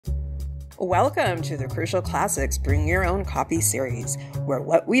Welcome to the Crucial Classics Bring Your Own Copy series, where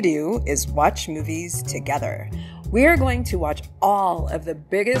what we do is watch movies together. We are going to watch all of the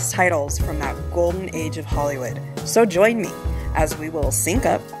biggest titles from that golden age of Hollywood. So join me as we will sync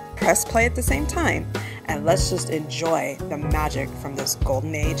up, press play at the same time, and let's just enjoy the magic from this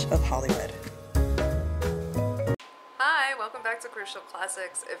golden age of Hollywood. Hi, welcome back to Crucial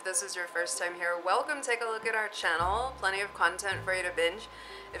Classics. If this is your first time here, welcome. Take a look at our channel. Plenty of content for you to binge.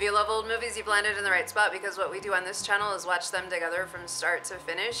 If you love old movies, you've landed in the right spot because what we do on this channel is watch them together from start to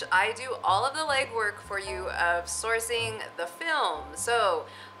finish. I do all of the legwork for you of sourcing the film. So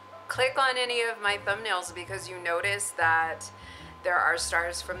click on any of my thumbnails because you notice that there are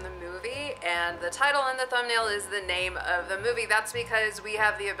stars from the movie and the title in the thumbnail is the name of the movie. That's because we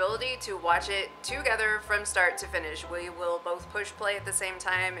have the ability to watch it together from start to finish. We will both push play at the same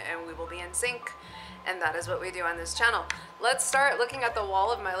time and we will be in sync. And that is what we do on this channel. Let's start looking at the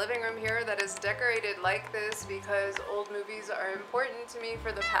wall of my living room here that is decorated like this because old movies are important to me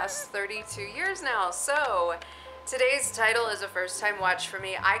for the past 32 years now. So today's title is a first time watch for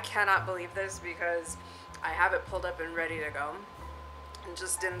me. I cannot believe this because I have it pulled up and ready to go. And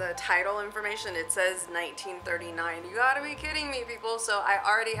just in the title information it says 1939. You gotta be kidding me, people. So I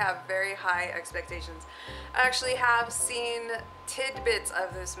already have very high expectations. I actually have seen tidbits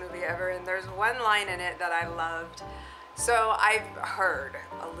of this movie ever, and there's one line in it that I loved. So I've heard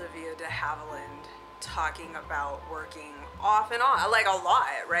Olivia De Havilland talking about working off and on, like a lot,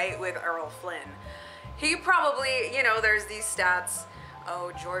 right, with Errol Flynn. He probably, you know, there's these stats.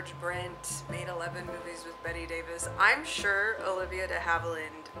 Oh, George Brent made 11 movies with Bette Davis. I'm sure Olivia De Havilland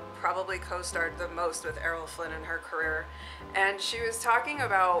probably co-starred the most with Errol Flynn in her career. And she was talking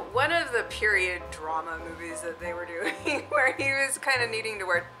about one of the period drama movies that they were doing where he was kind of needing to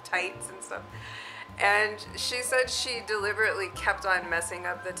wear tights and stuff. And she said she deliberately kept on messing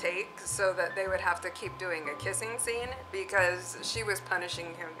up the take so that they would have to keep doing a kissing scene because she was punishing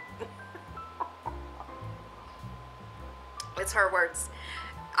him. It's her words.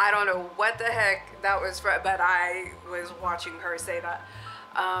 I don't know what the heck that was for, but I was watching her say that.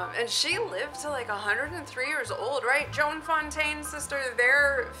 And she lived to like 103 years old, right? Joan Fontaine's sister,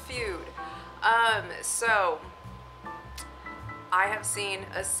 their feud. So I have seen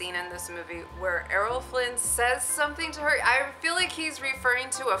a scene in this movie where Errol Flynn says something to her. I feel like he's referring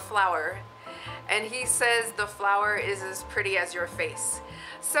to a flower. And he says the flower is as pretty as your face.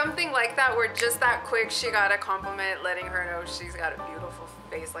 Something like that, where just that quick she got a compliment letting her know she's got a beautiful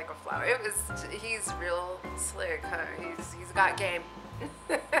face like a flower. He's real slick, huh? He's got game.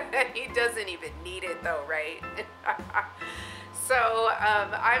 He doesn't even need it though, right? So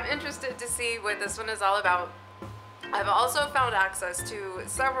I'm interested to see what this one is all about. I've also found access to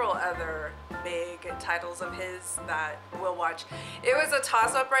several other big titles of his that we'll watch. It was a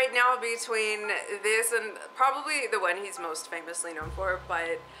toss-up right now between this and probably the one he's most famously known for,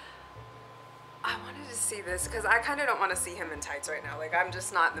 but I wanted to see this because I kind of don't want to see him in tights right now. Like, I'm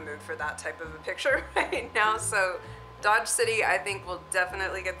just not in the mood for that type of a picture right now. So Dodge City, I think, will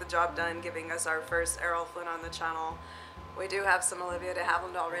definitely get the job done, giving us our first Errol Flynn on the channel. We do have some Olivia De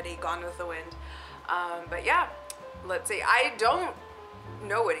Havilland already, Gone with the Wind. But yeah. Let's see, I don't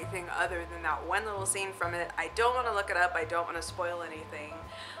know anything other than that one little scene from it. I don't want to look it up. I don't want to spoil anything.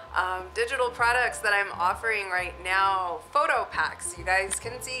 Digital products that I'm offering right now, photo packs. You guys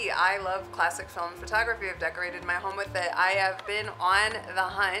can see I love classic film photography. I've decorated my home with it. I have been on the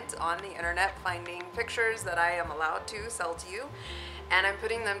hunt on the internet finding pictures that I am allowed to sell to you, and I'm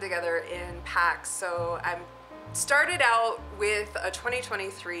putting them together in packs. So I'm started out with a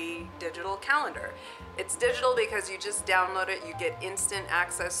 2023 digital calendar. It's digital because you just download it, you get instant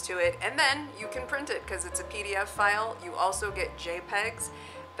access to it, and then you can print it because it's a PDF file. You also get JPEGs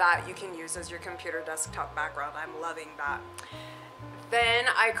that you can use as your computer desktop background. I'm loving that. Then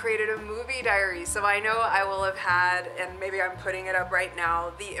I created a movie diary. So I know I will have had, and maybe I'm putting it up right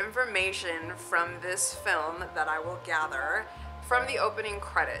now, the information from this film that I will gather from the opening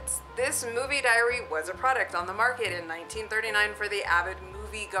credits. This movie diary was a product on the market in 1939 for the avid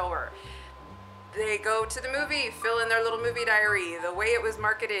moviegoer. They go to the movie, fill in their little movie diary. The way it was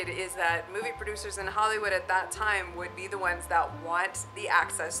marketed is that movie producers in Hollywood at that time would be the ones that want the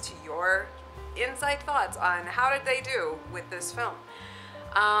access to your inside thoughts on how did they do with this film.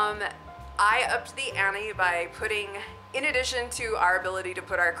 I upped the ante by putting, in addition to our ability to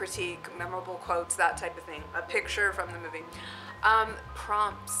put our critique, memorable quotes, that type of thing, a picture from the movie,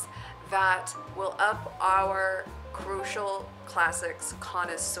 prompts that will up our Crucial Classics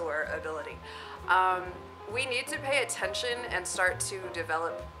connoisseur ability. We need to pay attention and start to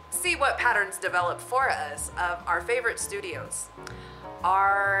see what patterns develop for us of our favorite studios,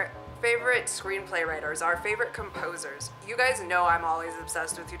 our favorite screenplay writers, our favorite composers. You guys know I'm always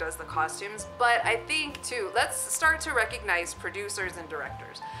obsessed with who does the costumes, but I think too, let's start to recognize producers and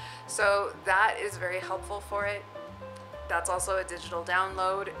directors. So that is very helpful for it. That's also a digital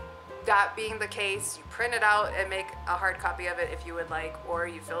download. That being the case, you print it out and make a hard copy of it if you would like, or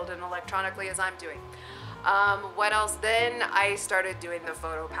you fill it in electronically as I'm doing. What else? Then I started doing the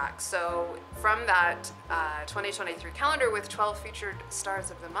photo pack. So from that 2023 calendar with 12 featured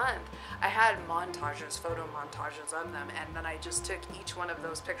stars of the month, I had montages, photo montages of them, and then I just took each one of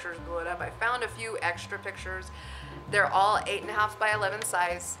those pictures, blew it up. I found a few extra pictures. They're all 8.5 by 11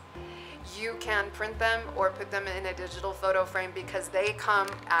 size. You can print them or put them in a digital photo frame because they come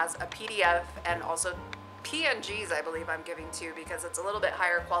as a PDF and also PNGs, I believe I'm giving to you because it's a little bit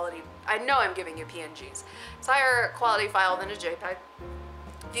higher quality. I know I'm giving you PNGs. It's higher quality file than a JPEG.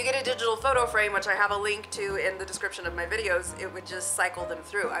 If you get a digital photo frame, which I have a link to in the description of my videos, it would just cycle them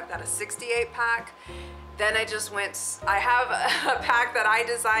through. I've got a 68 pack. Then I have a pack that I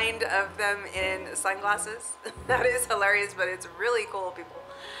designed of them in sunglasses. That is hilarious, but it's really cool, people.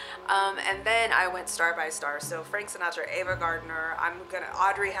 And then I went star by star. So Frank Sinatra, Ava Gardner,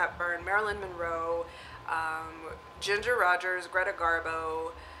 Audrey Hepburn, Marilyn Monroe, Ginger Rogers, Greta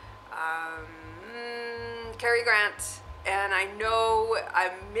Garbo, Cary Grant, and I know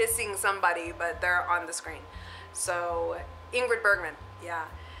I'm missing somebody, but they're on the screen. So Ingrid Bergman, yeah.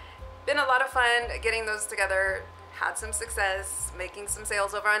 Been a lot of fun getting those together. Had some success, making some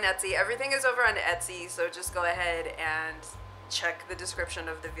sales over on Etsy. Everything is over on Etsy, so just go ahead and check the description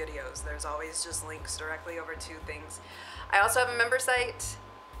of the videos. There's always just links directly over to things. I also have a member site.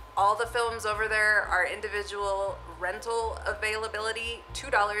 All the films over there are individual rental availability.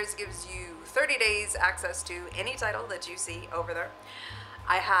 $2 gives you 30 days access to any title that you see over there.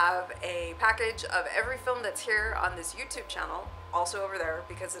 I have a package of every film that's here on this YouTube channel, also over there,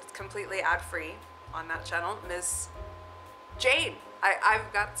 because it's completely ad-free on that channel. Miss Jane,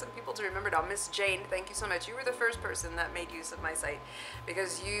 I've got some people to remember now. Miss Jane, thank you so much. You were the first person that made use of my site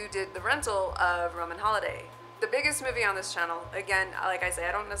because you did the rental of Roman Holiday. The biggest movie on this channel. Again, like I say,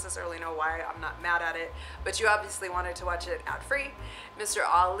 I don't necessarily know why. I'm not mad at it, but you obviously wanted to watch it ad-free. Mr.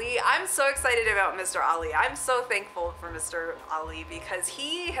 Ali, I'm so excited about Mr. Ali. I'm so thankful for Mr. Ali because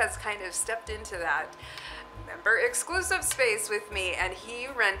he has kind of stepped into that member exclusive space with me, and he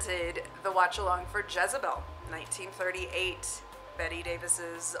rented the watch along for Jezebel, 1938. Betty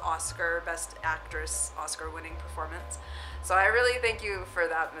Davis's Oscar, Best Actress, Oscar-winning performance. So I really thank you for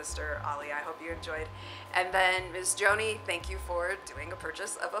that, Mr. Ali. I hope you enjoyed. And then Ms. Joni, thank you for doing a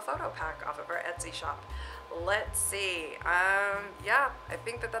purchase of a photo pack off of our Etsy shop. Let's see. Yeah, I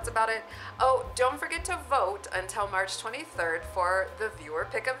think that's about it. Oh, don't forget to vote until March 23rd for the viewer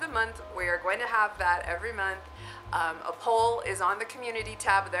pick of the month. We are going to have that every month. A poll is on the community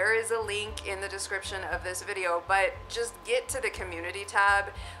tab. There is a link in the description of this video, but just get to the community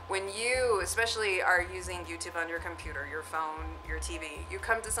tab. When you especially are using YouTube on your computer, your phone, your TV, you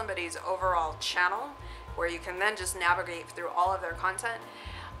come to somebody's overall channel where you can then just navigate through all of their content.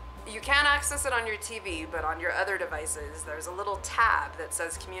 You can access it on your TV, but on your other devices, there's a little tab that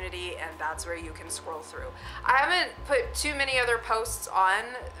says community, and that's where you can scroll through. I haven't put too many other posts on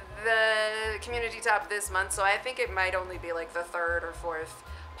the community tab this month, so I think it might only be like the 3rd or 4th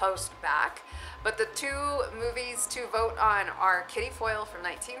post back. But the 2 movies to vote on are Kitty Foyle from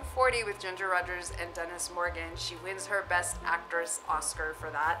 1940 with Ginger Rogers and Dennis Morgan. She wins her Best Actress Oscar for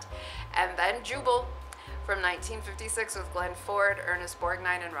that. And then Jubal from 1956 with Glenn Ford, Ernest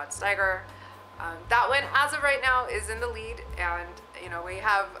Borgnine, and Rod Steiger. That one, as of right now, is in the lead, and you know, we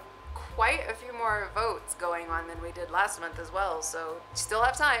have quite a few more votes going on than we did last month as well, so still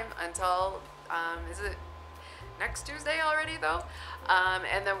have time until, is it next Tuesday already though?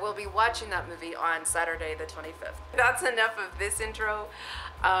 And then we'll be watching that movie on Saturday the 25th. That's enough of this intro.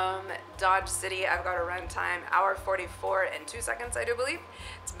 Dodge City, I've got a runtime, hour 44 and 2 seconds, I do believe.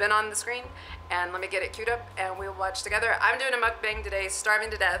 It's been on the screen, and let me get it queued up and we'll watch together. I'm doing a mukbang today,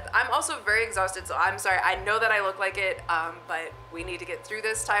 starving to death. I'm also very exhausted, so I'm sorry. I know that I look like it, but we need to get through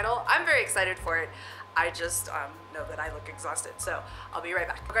this title. I'm very excited for it. I just know that I look exhausted, so I'll be right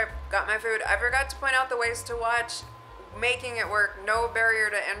back. Okay, got my food. I forgot to point out the ways to watch. Making it work, no barrier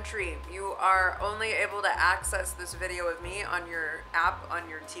to entry. You are only able to access this video of me on your app, on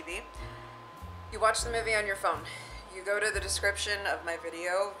your TV. You watch the movie on your phone. You go to the description of my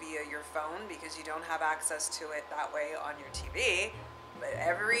video via your phone because you don't have access to it that way on your TV. But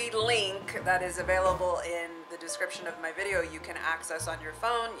every link that is available in the description of my video, you can access on your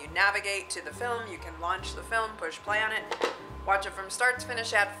phone. You navigate to the film, you can launch the film, push play on it, watch it from start to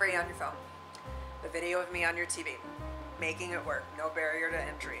finish ad-free on your phone. The video of me on your TV. Making it work, no barrier to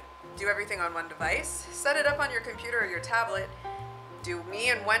entry. do everything on one device, set it up on your computer or your tablet, do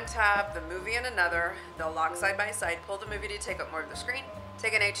me in one tab, the movie in another, they'll lock side by side, pull the movie to take up more of the screen,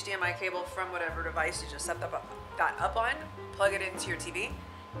 take an HDMI cable from whatever device you just set that up on, plug it into your TV.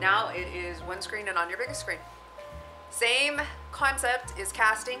 Now it is one screen and on your biggest screen. Same concept is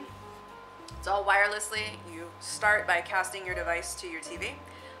casting. It's all wirelessly. You start by casting your device to your TV.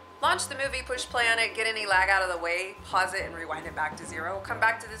 Launch the movie, push play on it, get any lag out of the way, pause it and rewind it back to 0. Come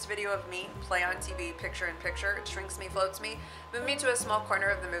back to this video of me, play on TV, picture in picture. It shrinks me, floats me, move me to a small corner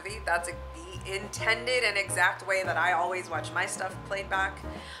of the movie. That's the intended and exact way that I always watch my stuff played back.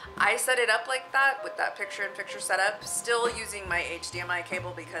 I set it up like that with that picture in picture setup, still using my HDMI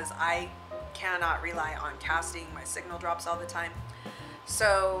cable because I cannot rely on casting. My signal drops all the time.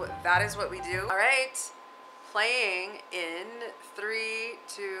 So that is what we do. All right. Playing in 3,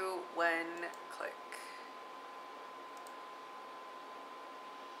 2, 1, click.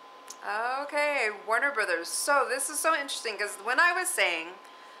 Okay, Warner Brothers. So this is so interesting because when I was saying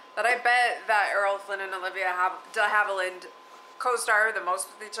that I bet that Errol Flynn and Olivia De Havilland co-star the most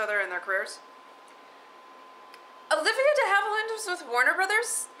with each other in their careers, Olivia De Havilland was with Warner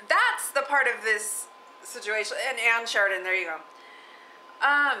Brothers. That's the part of this situation. And Ann Sheridan, there you go.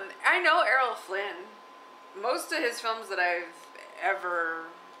 I know Errol Flynn. Most of his films that I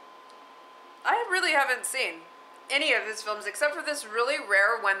really haven't seen any of his films except for this really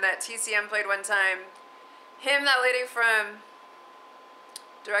rare one that TCM played one time. Him, that lady from,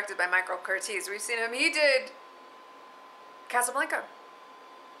 directed by Michael Curtiz. We've seen him. He did Casablanca.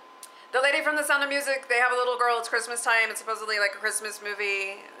 The lady from The Sound of Music, they have a little girl. It's Christmas time. It's supposedly like a Christmas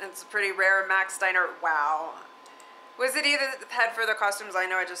movie. It's pretty rare. Max Steiner. Wow. Was it either head for the costumes? I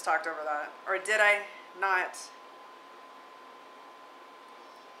know I just talked over that. Or did I? Not.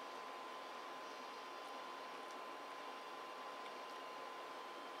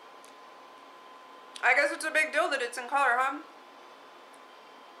 I guess it's a big deal that it's in color, huh?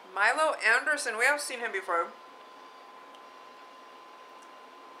 Milo Anderson, we have seen him before.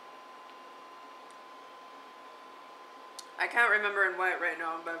 I can't remember in what right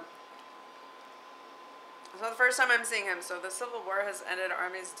now, but it's not the first time I'm seeing him. So the Civil War has ended,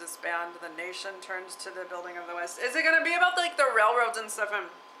 armies disband, the nation turns to the building of the West. Is it gonna be about like the railroads and stuff?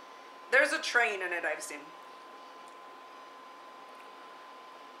 There's a train in it I've seen.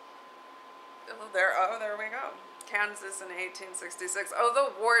 Oh, there we go. Kansas in 1866. Oh,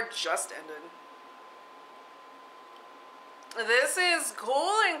 the war just ended. This is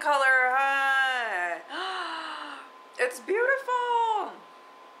cool in color, huh? It's beautiful.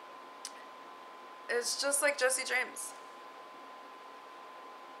 It's just like Jesse James.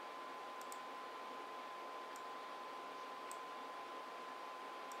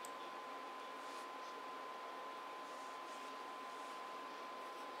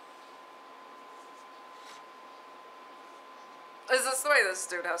 Is this the way this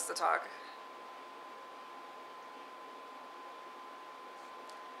dude has to talk?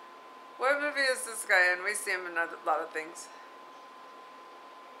 What movie is this guy in? We see him in a lot of things.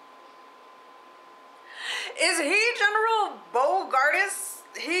 Is he General Bogardus?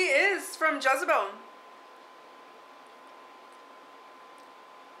 He is from Jezebel.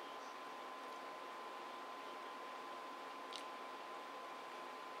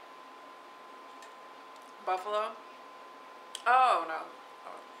 Buffalo? Oh, no.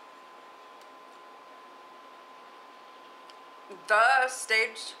 Oh. The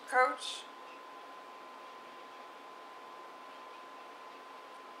Stagecoach?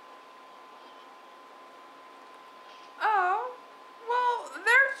 Oh, well,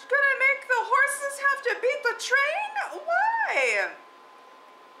 they're gonna make the horses have to beat the train? Why?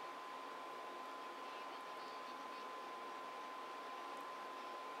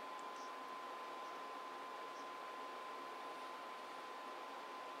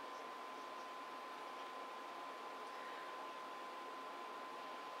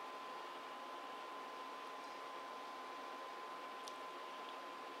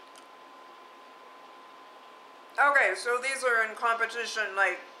 Okay, so these are in competition,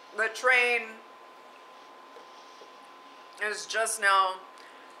 like, the train is just now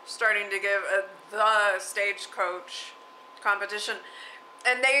starting to give the Stagecoach competition,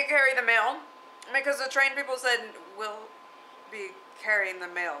 and they carry the mail, because the train people said, we'll be carrying the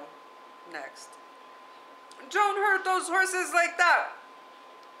mail next. Don't hurt those horses like that.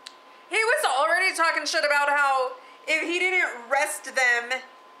 He was already talking shit about how if he didn't rest them,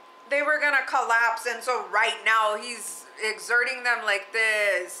 they were gonna collapse, and so right now he's exerting them like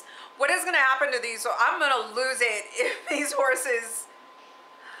this. What is gonna happen to these? So I'm gonna lose it if these horses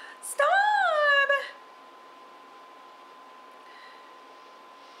stop.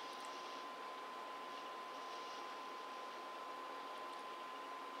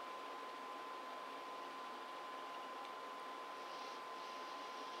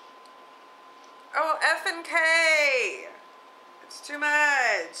 Oh, F and K. It's too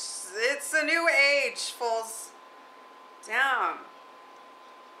much. It's a new age, fools. Damn.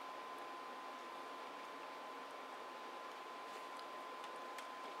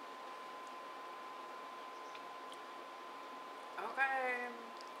 Okay.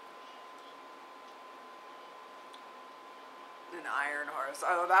 An iron horse.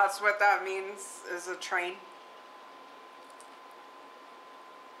 Oh, that's what that means, is a train.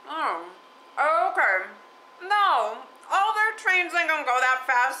 Oh. Okay. No. All their trains ain't gonna go that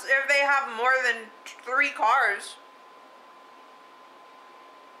fast if they have more than 3 cars.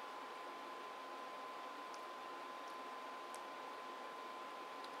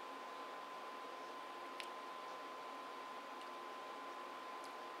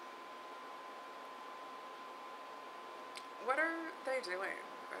 What are they doing?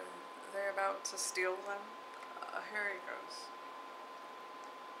 Are they about to steal them? Here he goes.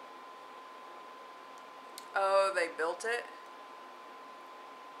 Oh, they built it?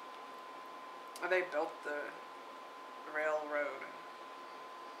 They built the railroad.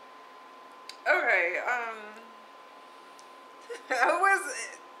 Okay, who was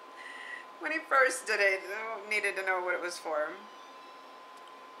it? When he first did it, I needed to know what it was for.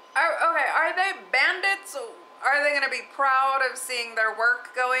 Oh, okay, are they bandits? Are they going to be proud of seeing their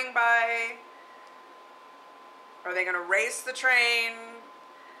work going by? Are they going to race the train?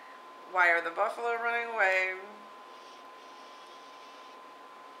 Why are the buffalo running away?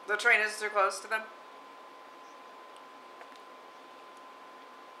 The train is too close to them.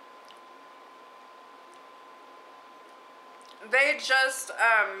 They just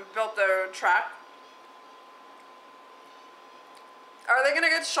built the track. Are they going to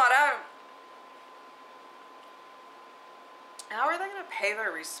get shot at? How are they going to pay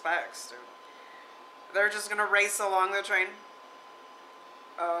their respects, dude? They're just going to race along the train?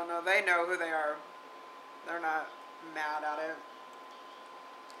 Oh, no, they know who they are. They're not mad at it.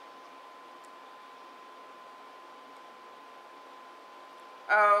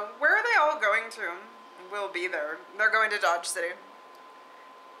 Where are they all going to? We'll be there. They're going to Dodge City.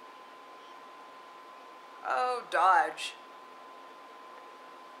 Oh, Dodge.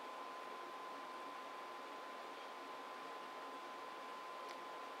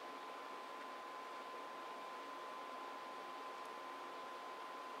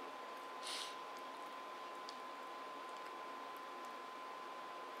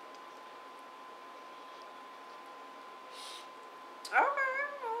 Okay,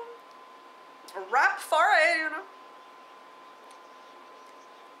 well, rap for it, you know.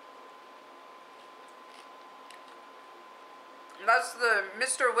 That's the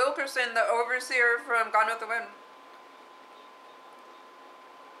Mr. Wilkerson, the overseer from Gone with the Wind.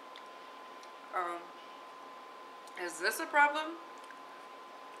 Is this a problem?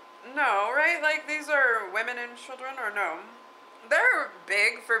 No, right? Like, these are women and children, or no? They're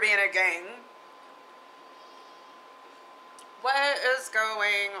big for being a gang. What is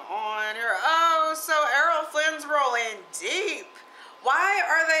going on here? Oh, so Errol Flynn's rolling deep. Why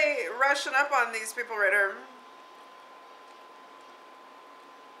are they rushing up on these people right here?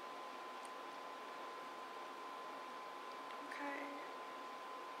 Okay.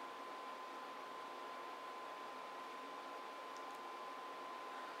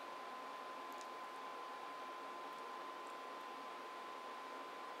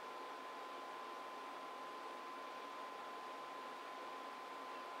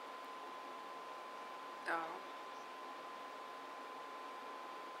 Oh.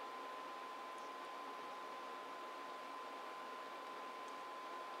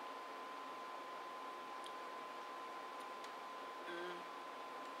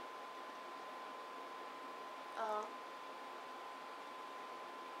 Oh.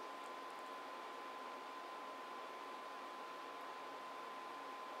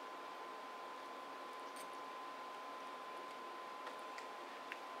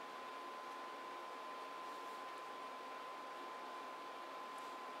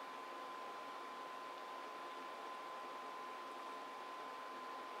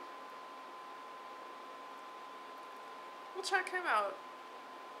 We'll check him out.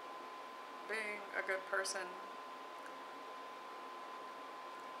 Being a good person.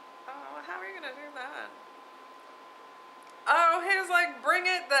 Oh, how are you gonna do that? Oh, he's like, bring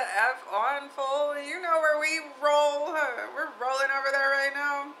it the F on, fool. You know where we roll. We're rolling over there right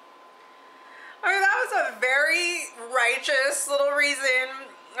now. I mean, that was a very righteous little reason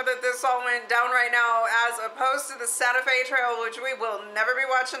that this all went down right now, as opposed to the Santa Fe Trail, which we will never be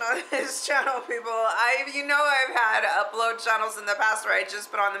watching on this channel, people. You know I've had upload channels in the past where I just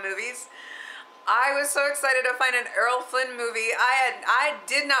put on the movies. I was so excited to find an Errol Flynn movie. I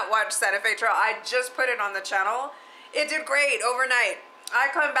did not watch Santa Fe Trail. I just put it on the channel. It did great overnight. I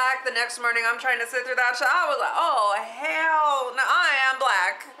come back the next morning, I'm trying to sit through that show. I was like, oh, hell no, I am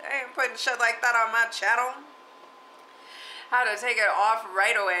black. I ain't putting shit like that on my channel. Had to take it off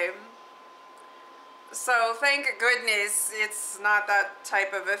right away. So thank goodness it's not that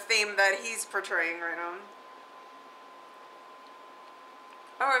type of a theme that he's portraying right now.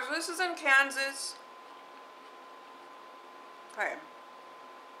 Oh, so this is in Kansas. Okay.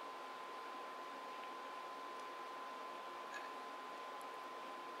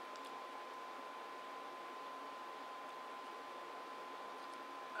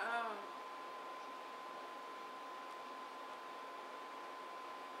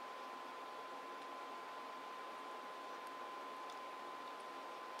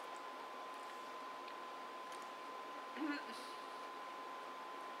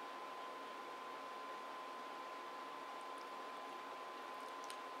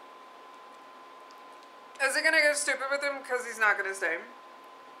 Is it gonna get stupid with him because he's not gonna stay?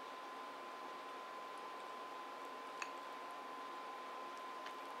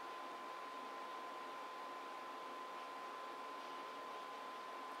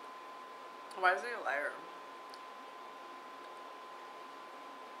 Why is he a liar?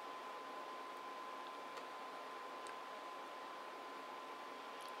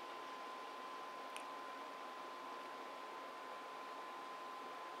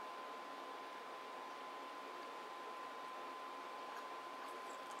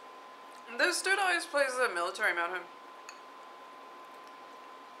 This dude always plays the military man.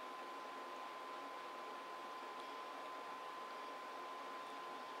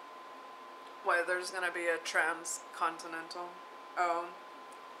 Why, there's gonna be a transcontinental? Oh.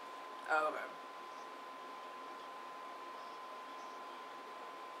 Oh, okay.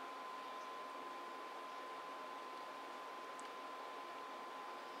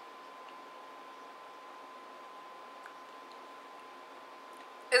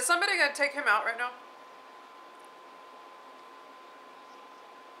 Is somebody gonna take him out right now?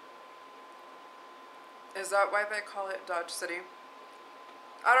 Is that why they call it Dodge City?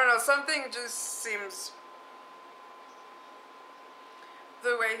 I don't know, something just seems...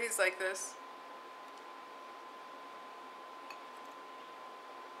 The way he's like this.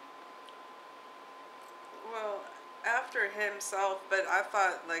 Well, after himself, but I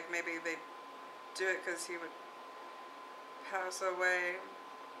thought like maybe they'd do it because he would pass away.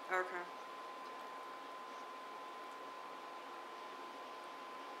 Okay.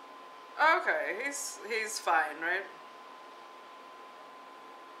 Okay, he's fine, right?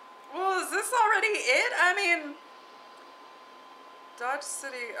 Well, is this already it? I mean, Dodge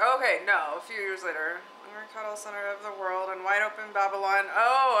City. Okay, no, a few years later. Cattle center of the world and wide open Babylon.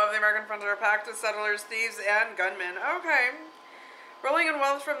 Oh, of the American frontier packed with settlers, thieves, and gunmen. Okay. Rolling in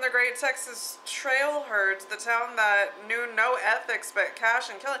wealth from the great Texas trail herds, the town that knew no ethics but cash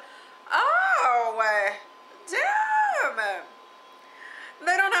and killing. Oh, damn.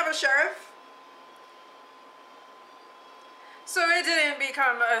 They don't have a sheriff. So it didn't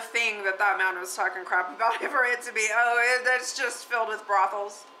become a thing that man was talking crap about for it to be, oh, that's just filled with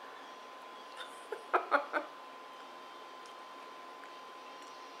brothels.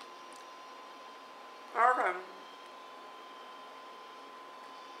 Okay.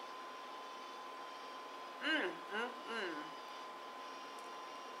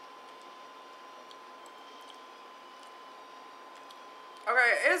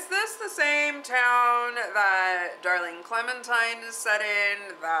 Okay, is this the same town that Darling Clementine is set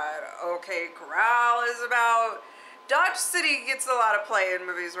in, that OK Corral is about? Dodge City gets a lot of play in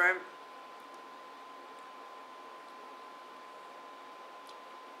movies, right?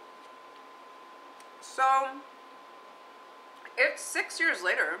 So, it's 6 years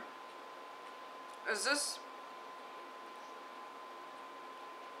later. Is this...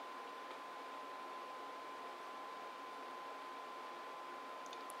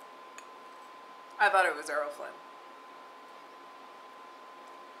 I thought it was Errol Flynn.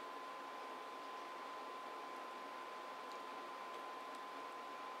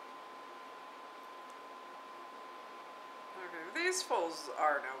 Okay, these fools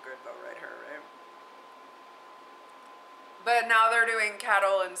are no good though, right here, right? But now they're doing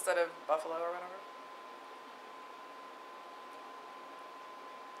cattle instead of buffalo or whatever.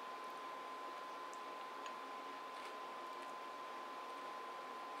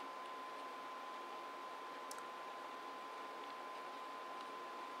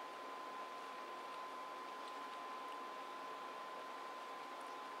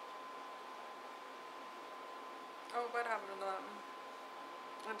 Oh, what happened to them?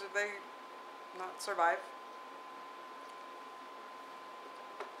 And did they not survive.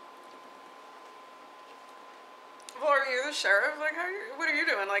 Well, are you the sheriff? Like, what are you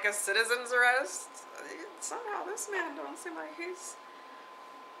doing? Like a citizen's arrest? Somehow this man don't seem like he's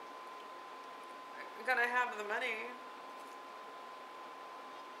gonna have the money.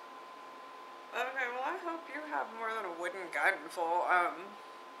 Okay, well, I hope you have more than a wooden gun full.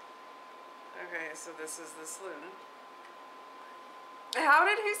 Okay, so this is the saloon. How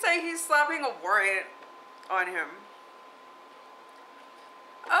did he say he's slapping a warrant on him?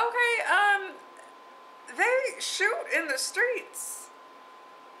 Okay, they shoot in the streets.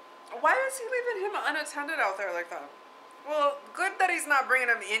 Why is he leaving him unattended out there like that? Well, good that he's not bringing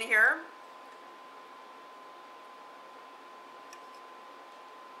him in here.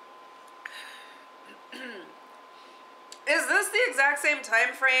 Is this the exact same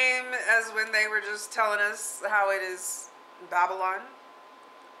time frame as when they were just telling us how it is Babylon?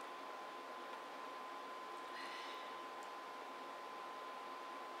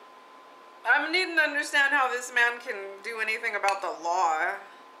 I'm needing to understand how this man can do anything about the law.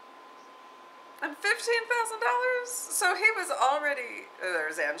 And $15,000? So he was already... Oh,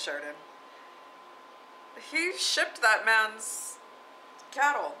 there's Ann Sheridan. He shipped that man's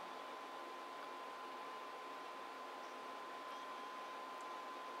cattle.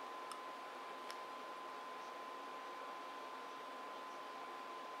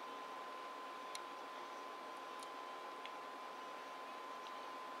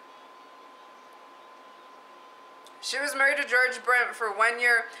 She was married to George Brent for 1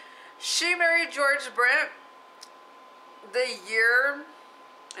 year. She married George Brent the year...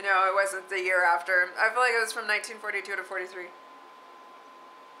 No, it wasn't the year after. I feel like it was from 1942 to 43.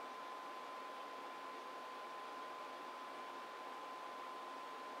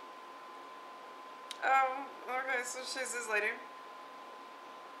 Oh, okay, so she's his lady.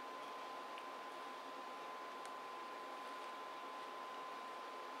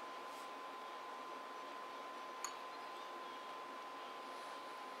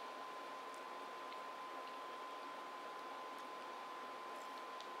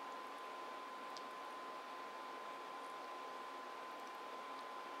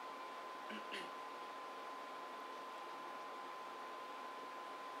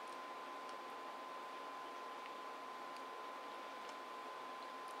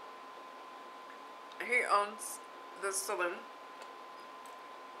 He owns the saloon,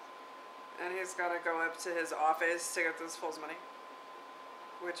 and he's got to go up to his office to get this fool's money,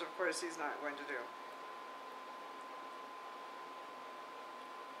 which of course he's not going to do.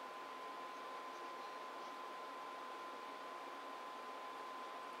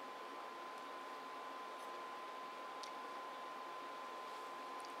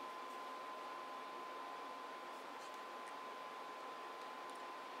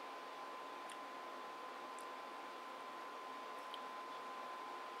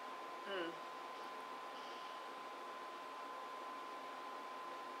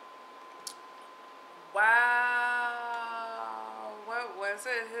 Wow. What was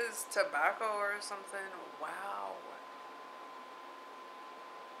it? His tobacco or something? Wow.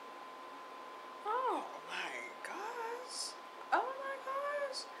 Oh my gosh. Oh my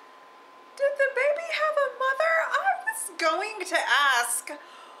gosh. Did the baby have a mother? I was going to ask,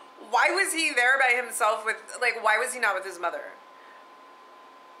 why was he there by himself with, like, why was he not with his mother?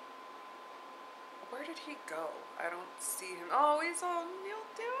 Where did he go? I don't see him. Oh, he's all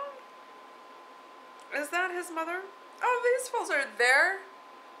kneeled down. Is that his mother? Oh, these fools are there.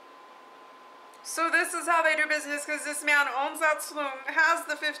 So this is how they do business, because this man owns that saloon, has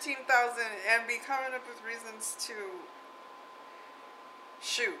the 15,000, and be coming up with reasons to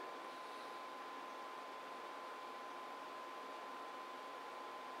shoot.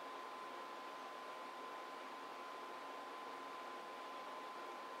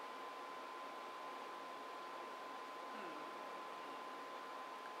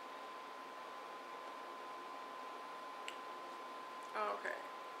 Okay.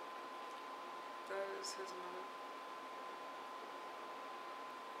 That is his mother.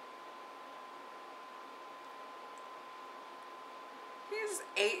 He's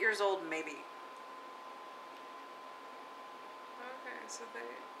 8 years old, maybe. Okay, so they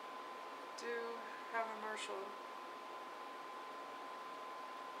do have a marshal.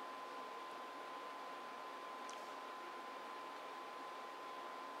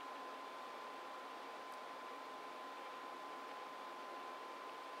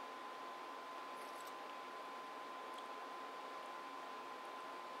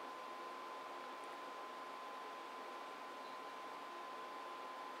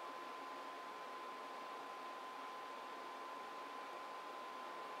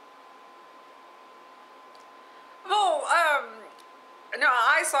 No,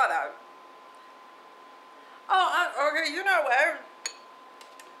 I saw that. Oh, okay, you know what?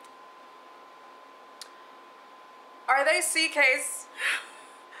 Are they CKs?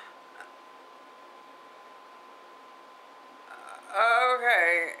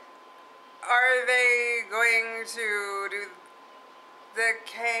 Okay. Are they going to do the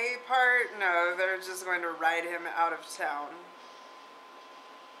K part? No, they're just going to ride him out of town.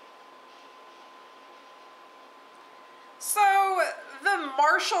 So the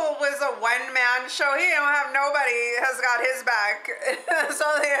marshal was a one-man show. He don't have nobody has got his back. That's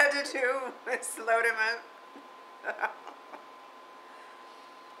all they had to do was load him up.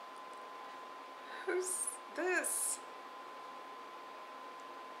 Who's this?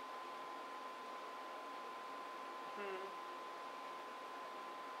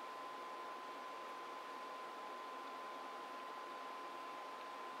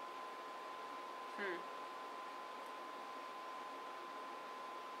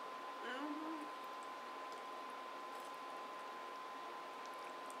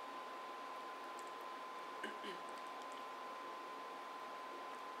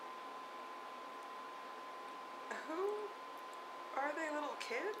 Who are they, little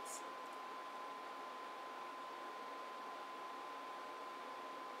kids?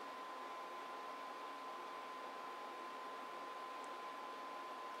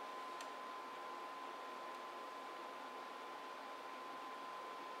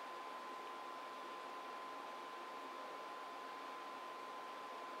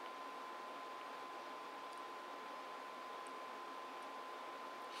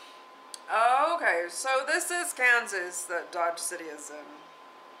 Oh, okay, so this is Kansas that Dodge City is in.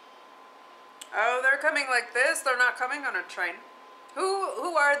 Oh, they're coming like this? They're not coming on a train.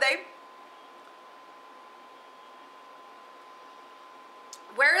 Who are they?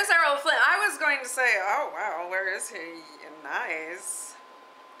 Where is Errol Flynn? I was going to say, oh wow, where is he? Nice.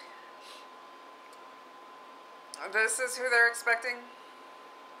 This is who they're expecting?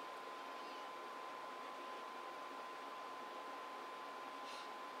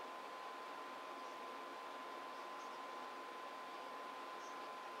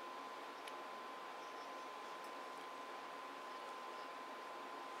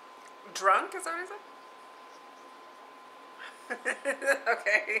 Drunk, is that what he said?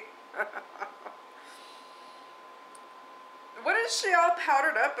 Okay. What is she all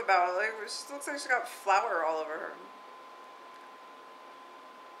powdered up about? Like, she looks like she got flour all over her.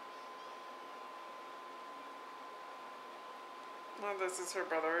 Oh, this is her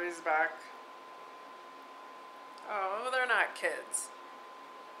brother. He's back. Oh, they're not kids.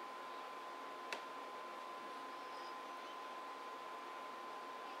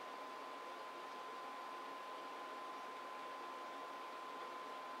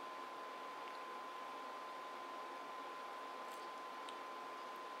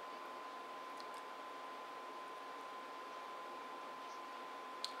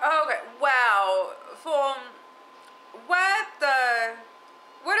 Okay, wow. What the?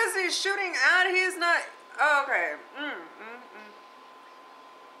 What is he shooting at? He's not. Okay.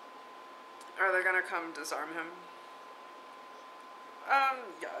 Are they gonna come disarm him?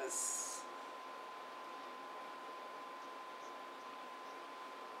 Yes.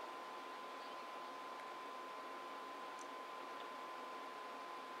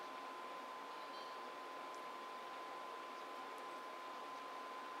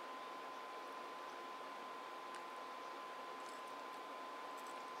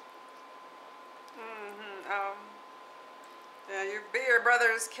 Yeah, you be your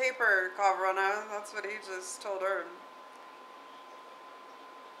brother's caper, Cabrona. That's what he just told her.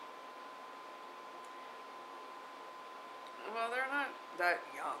 Well, they're not that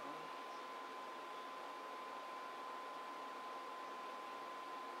young.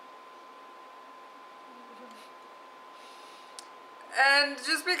 And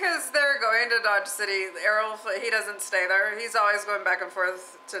just because they're going to Dodge City, Errol, he doesn't stay there. He's always going back and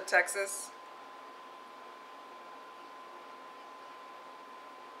forth to Texas.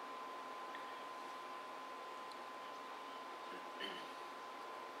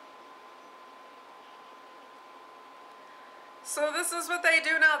 So this is what they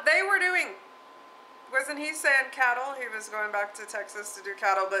do now. They were doing, wasn't he saying cattle? He was going back to Texas to do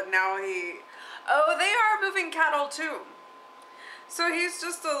cattle, but now oh, they are moving cattle too. So he's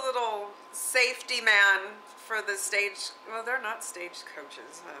just a little safety man for the stage. Well, they're not stage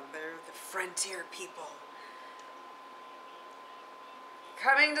coaches. They're the frontier people.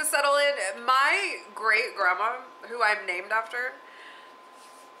 Coming to settle in. My great grandma, who I'm named after,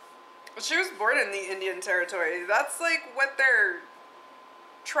 she was born in the Indian Territory. That's like what they're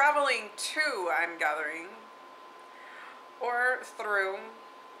traveling to, I'm gathering. or through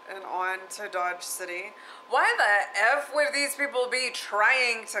and on to Dodge City. Why the F would these people be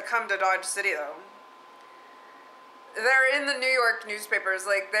trying to come to Dodge City though? They're in the New York newspapers,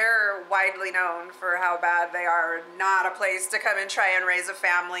 like they're widely known for how bad they are. Not a place to come and try and raise a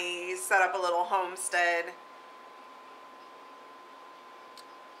family, set up a little homestead.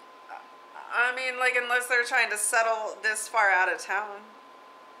 I mean, like, unless they're trying to settle this far out of town.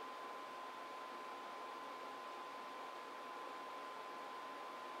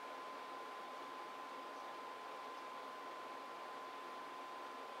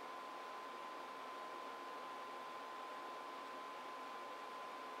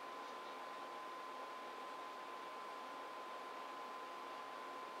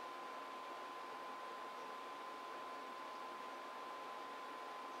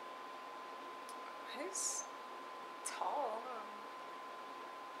 He's tall.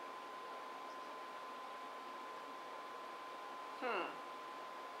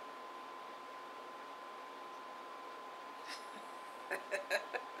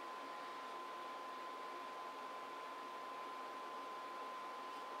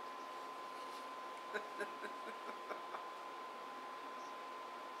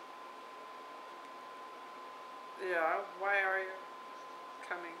 Yeah, why are you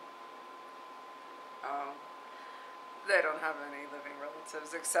coming? Oh. They don't have any living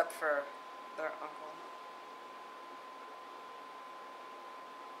relatives except for their uncle.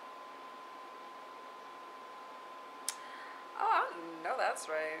 Oh, no, that's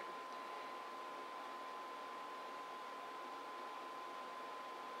right.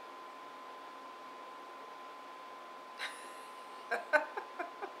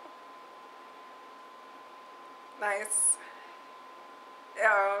 Nice.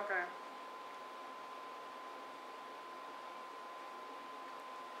 Yeah, okay.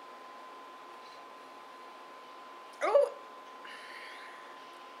 Ooh.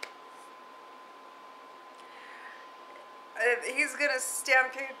 He's gonna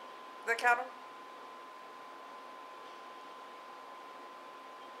stampede the cattle.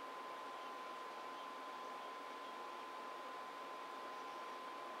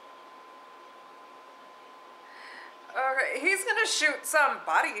 Okay, he's gonna shoot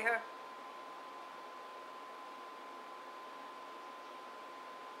somebody.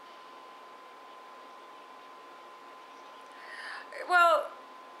 Well,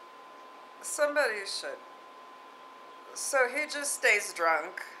 somebody should. So he just stays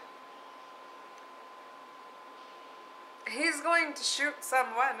drunk. He's going to shoot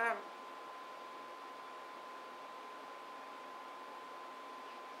someone.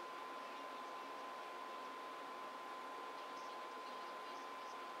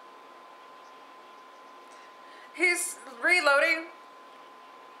 He's reloading.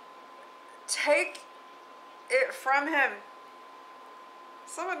 Take it from him.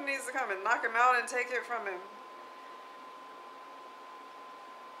 Someone needs to come and knock him out and take it from him.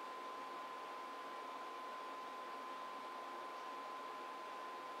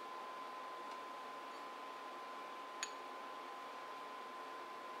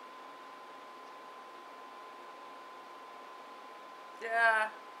 Yeah.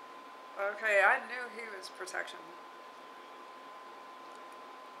 Okay, I knew he was protection.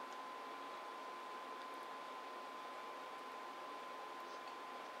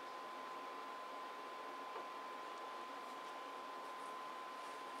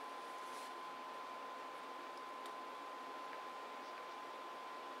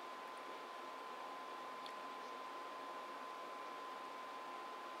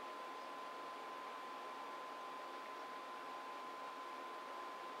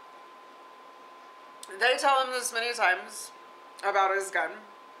 They tell him this many times about his gun.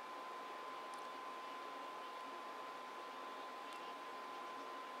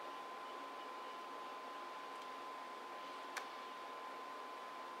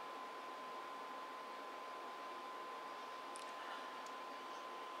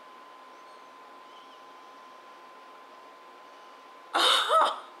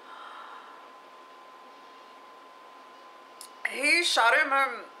 He shot him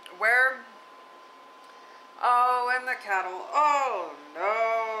where? Oh, in the cattle. Oh, no.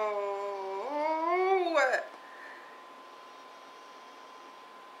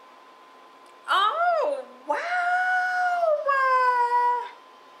 Oh, wow.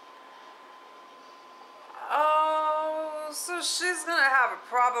 Oh, so she's gonna have a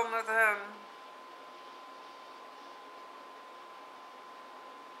problem with him.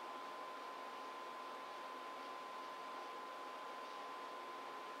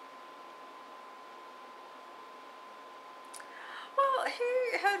 Well,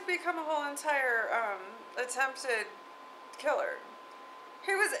 he had become a whole entire attempted killer.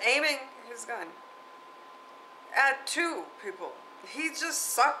 He was aiming his gun at 2 people. He just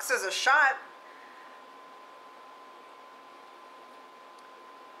sucks as a shot.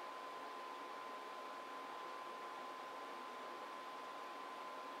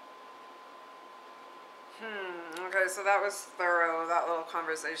 Okay, so that was thorough, that little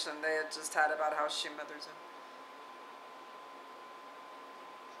conversation they had just had about how she mothers him.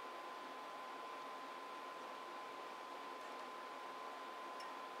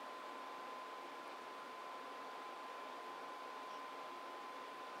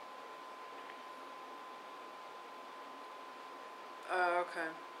 Oh, okay.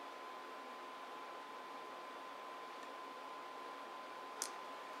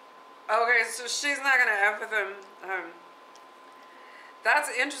 Okay, so she's not gonna F with him. That's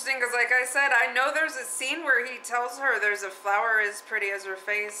interesting because, like I said, I know there's a scene where he tells her there's a flower as pretty as her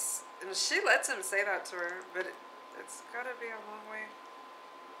face, and she lets him say that to her, but it's gotta be a long way.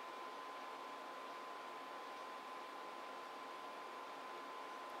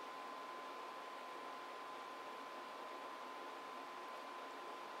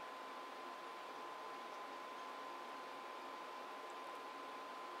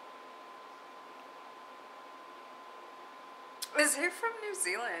 Is he from New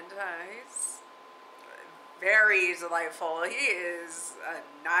Zealand? He's very delightful. He is a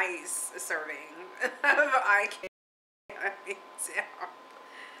nice serving of eye candy. I mean, damn.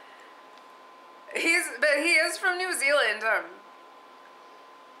 But he is from New Zealand.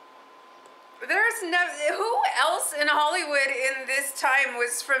 There's no, who else in Hollywood in this time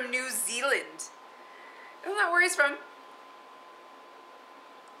was from New Zealand? Isn't that where he's from?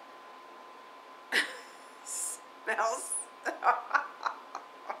 Smells.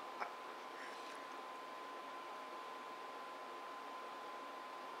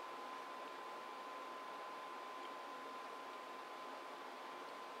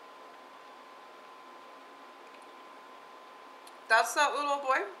 That's that little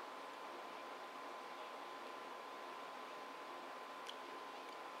boy?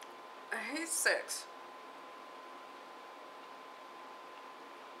 He's 6.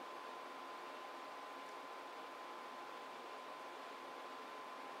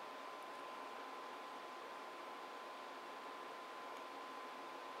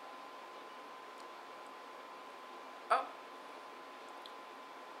 Oh.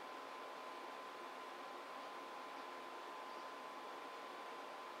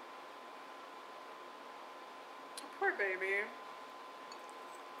 Poor baby.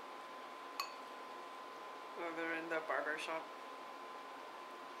 Oh, they're in the barber shop.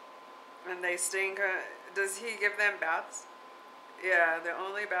 And they stink. Does he give them baths? Yeah, the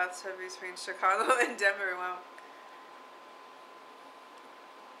only bathtub between Chicago and Denver. Wow.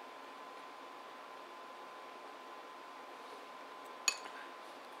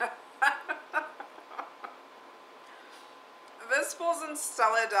 This fool's in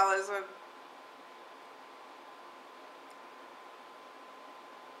Stella Dallas.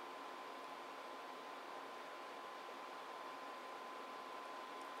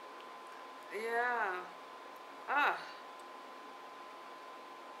 Yeah. Ah.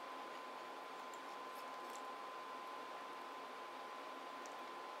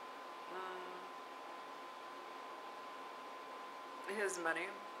 His money.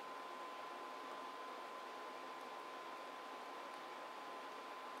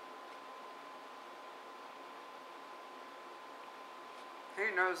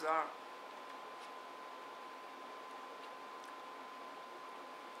 He knows that.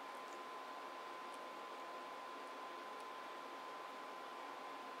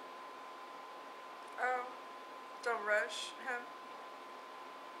 Oh, don't rush him.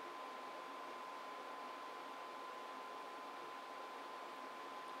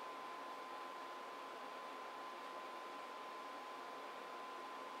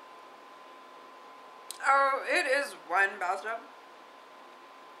 Oh, it is one bathtub.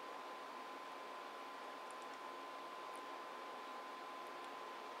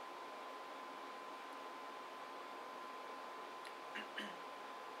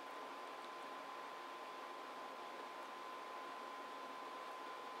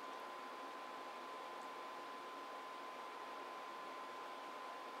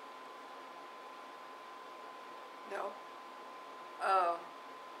 No. Oh.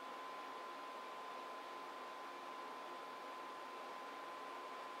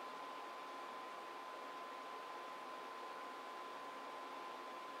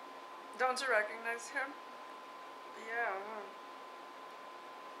 Don't you recognize him? Yeah.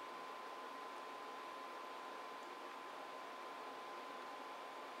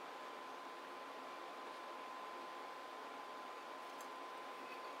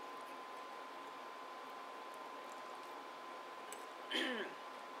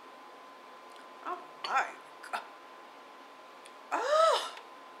 Oh my God. Oh,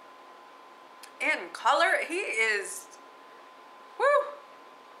 in color, he is. Woo.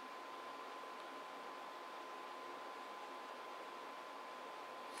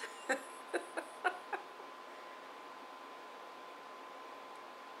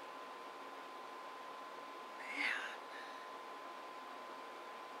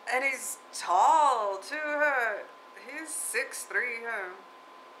 And he's tall too. He's 6'3".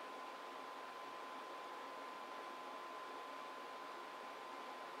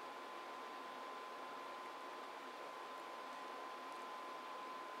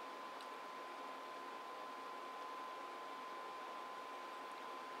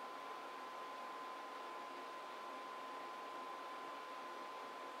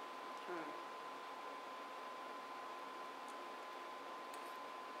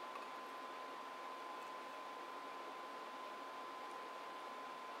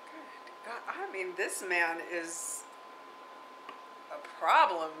 God, I mean, this man is a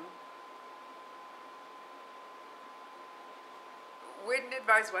problem. Wouldn't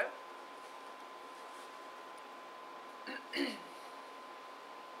advise what?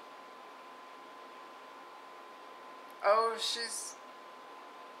 Oh, she's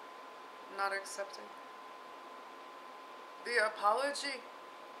not accepting the apology.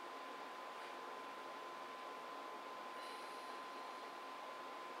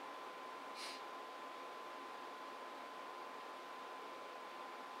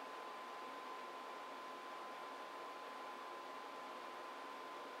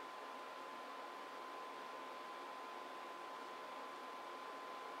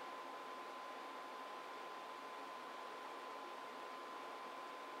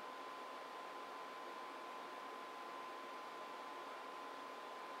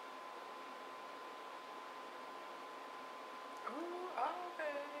 Ooh,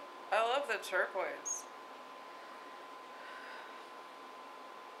 okay. I love the turquoise.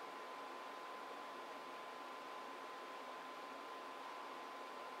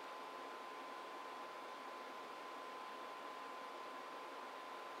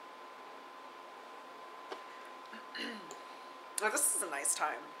 Oh, this is a nice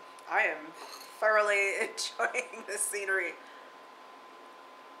time. I am thoroughly enjoying the scenery.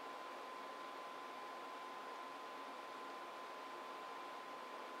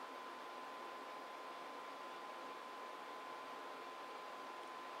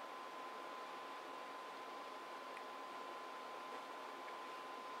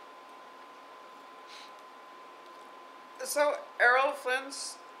 So Errol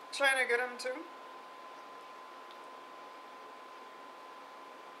Flynn's trying to get him too?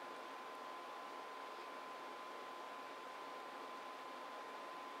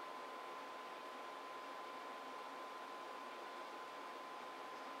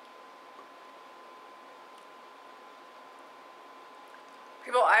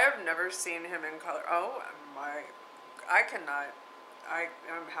 People, I have never seen him in color. Oh my, I cannot. I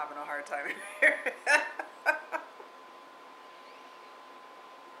am having a hard time here.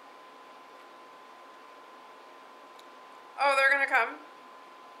 Oh, they're gonna come.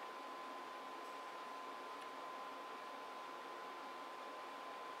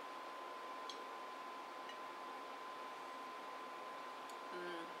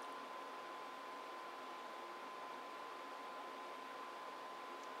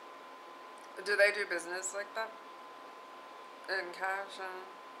 Do they do business like that? In cash?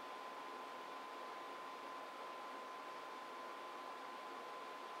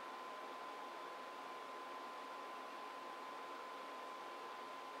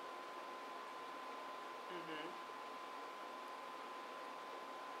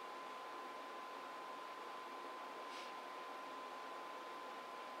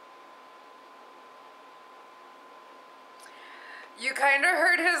 You kind of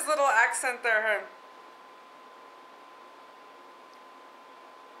heard his little accent there, huh?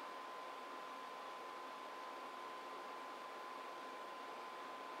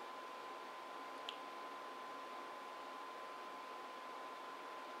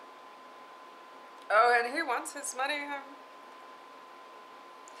 Oh, and he wants his money, huh?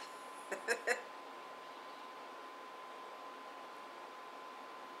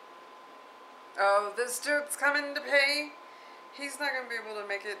 Oh, this dude's coming to pay. He's not going to be able to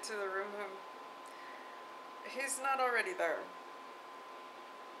make it to the room home. He's not already there.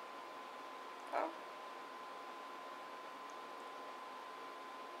 Oh.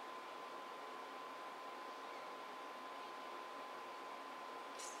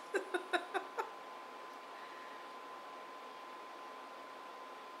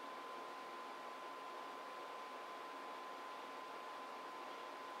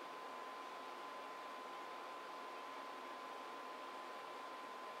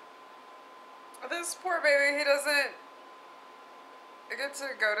 This poor baby, he doesn't get to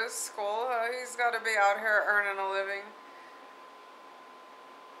go to school. He's got to be out here earning a living.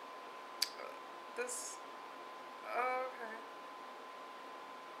 This, oh, okay.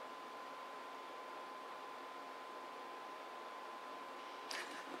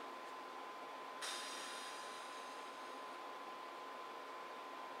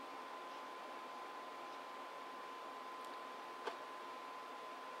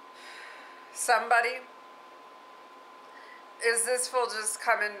 Somebody, is this fool just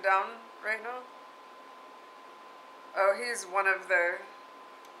coming down right now? Oh, he's one of the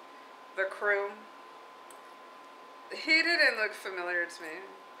crew. He didn't look familiar to me.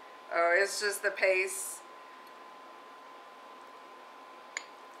 Oh, it's just the pace.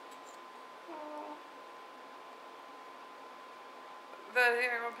 Oh. That he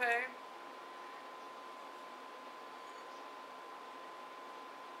ain't gonna pay.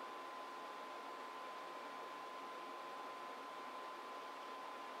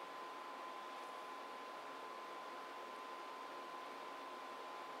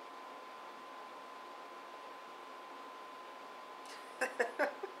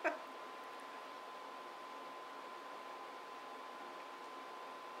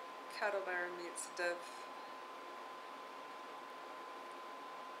 Cattle Baron meets death.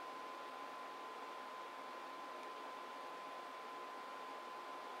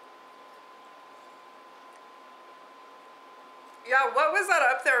 Yeah, what was that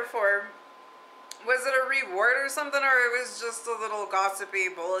up there for? Was it a reward or something, or it was just a little gossipy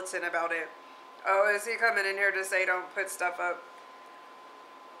bulletin about it? Oh, is he coming in here to say don't put stuff up?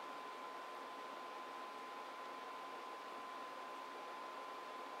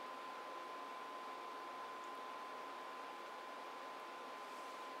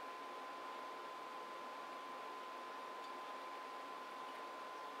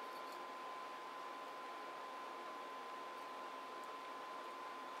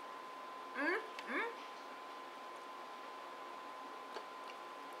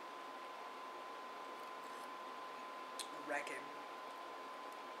 Reckon.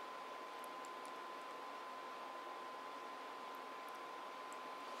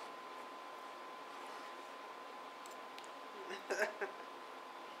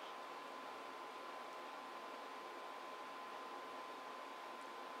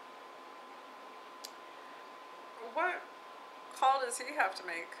 What call does he have to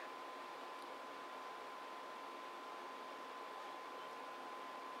make?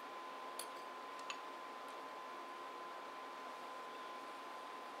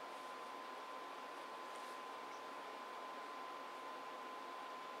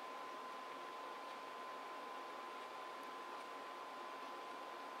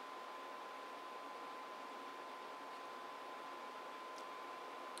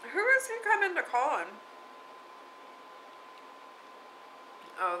 Who is he coming to call him?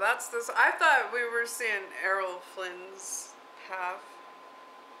 Oh, that's this. I thought we were seeing Errol Flynn's half.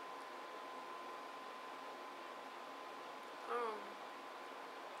 Oh,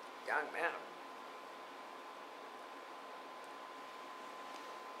 young man.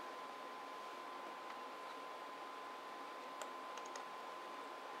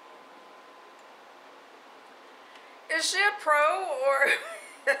 Is she a pro or?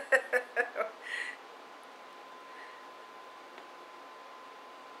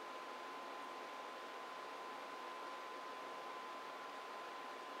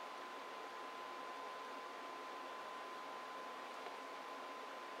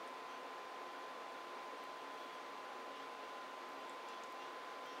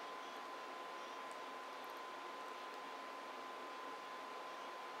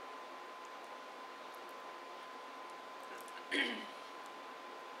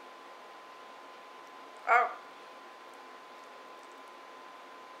 Oh.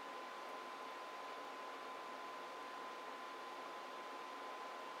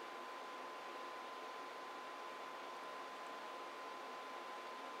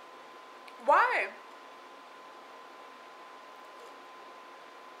 Why?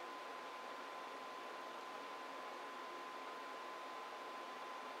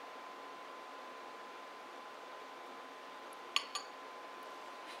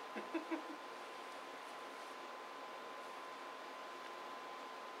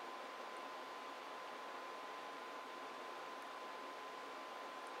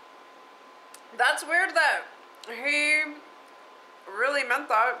 That's weird that he really meant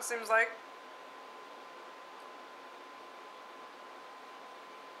that, it seems like.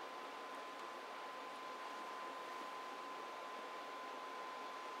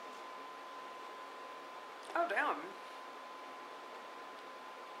 Oh, damn.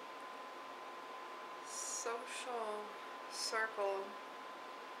 social circle.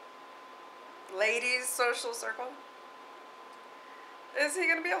 Ladies' social circle. Is he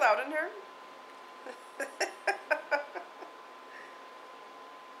going to be allowed in here?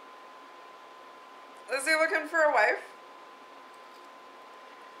 Is he looking for a wife?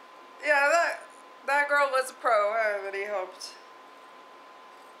 Yeah, that girl was a pro, but he hoped.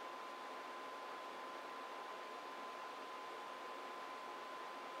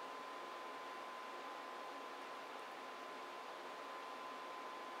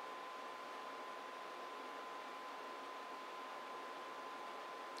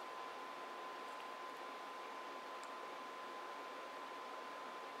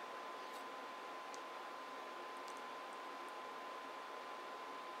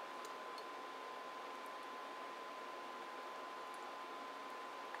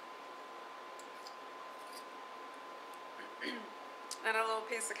 And a little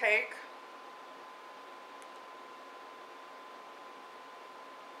piece of cake.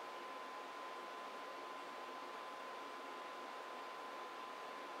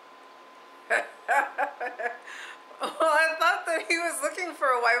 Well, I thought that he was looking for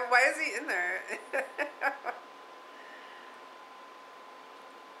a wife. Why is he in there?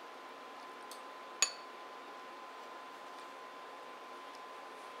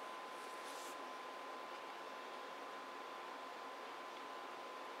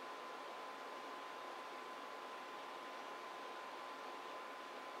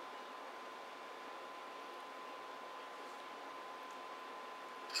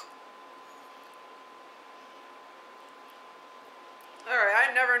 Alright,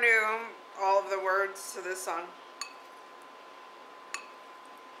 I never knew all of the words to this song.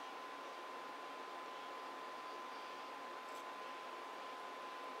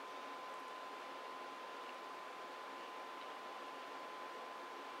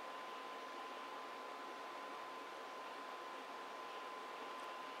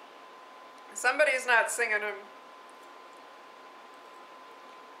 Somebody's not singing them.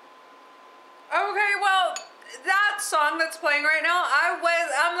 Okay, well, that song that's playing right now,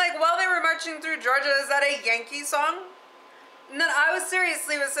 I'm like, while they were marching through Georgia, is that a Yankee song? And then I was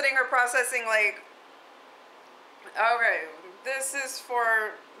seriously sitting here processing, like, okay, this is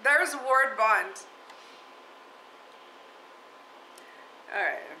for, there's Ward Bond.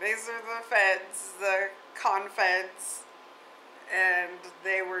 Alright, these are the feds, the confeds, and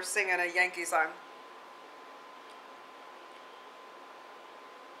they were singing a Yankee song.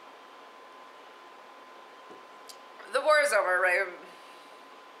 The war is over, right?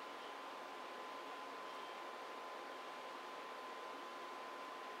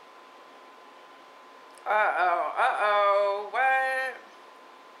 Uh-oh, what?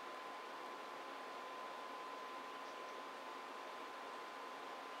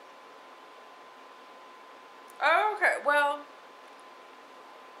 Okay, well,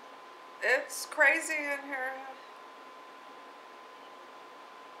 it's crazy in here.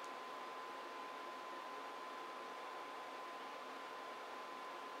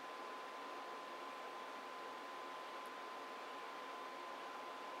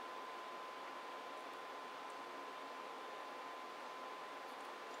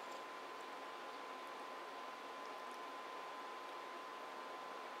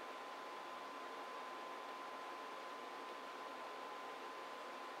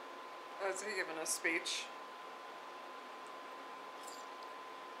 Oh, is he giving a speech?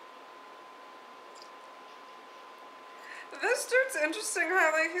 This dude's interesting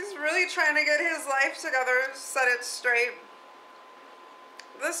how, like, he's really trying to get his life together, set it straight.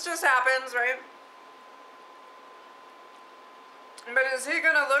 This just happens, right? But is he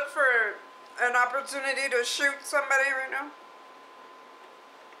gonna look for an opportunity to shoot somebody right now?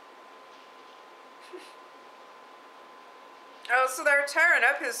 Oh, so they're tearing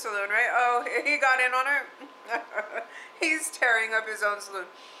up his saloon, right? Oh, he got in on it? He's tearing up his own saloon.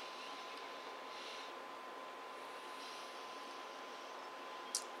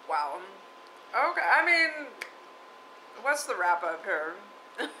 Wow. Okay, I mean, what's the wrap up here?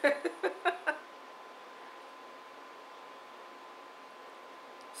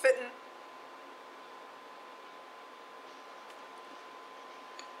 Fitting.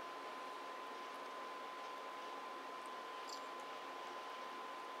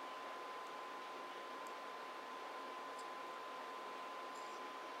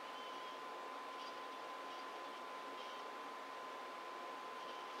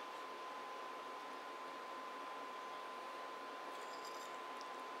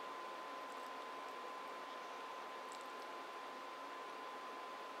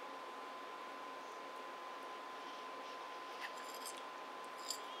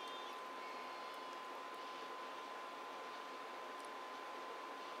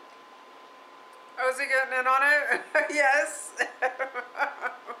 Oh, is he getting in on it? Yes.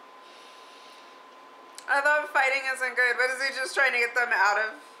 I thought fighting isn't good, but is he just trying to get them out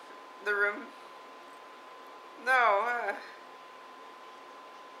of the room? No.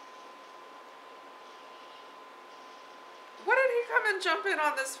 What did he come and jump in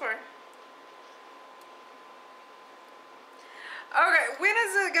on this for? Okay, when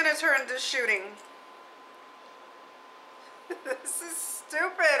is it gonna turn to shooting? This is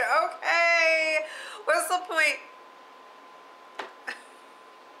stupid. Okay. What's the point?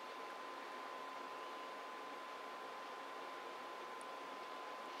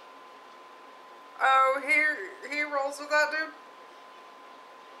 Oh, he rolls with that dude?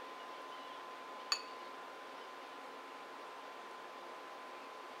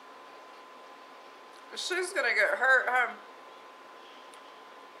 She's gonna get hurt, huh?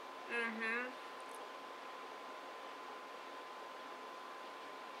 Mm-hmm.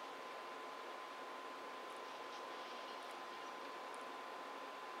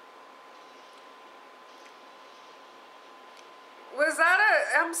 Was that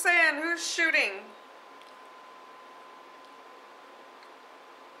I'm saying, who's shooting?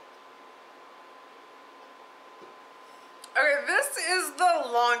 Okay, this is the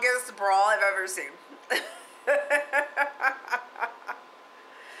longest brawl I've ever seen.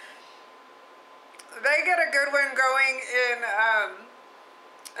 They get a good one going in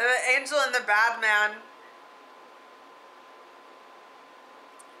The Angel and the Bad Man.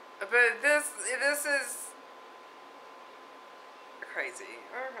 But this is crazy.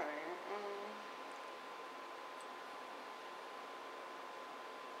 Okay.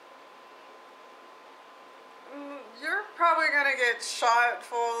 You're probably gonna get shot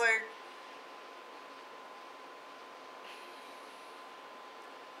full, like.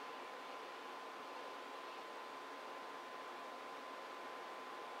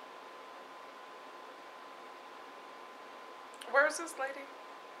 Where's this lady?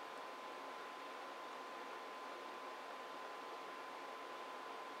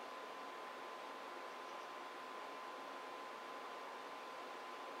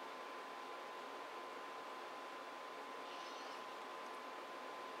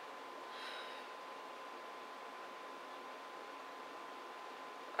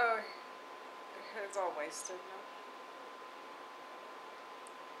 Oh, it's all wasted now.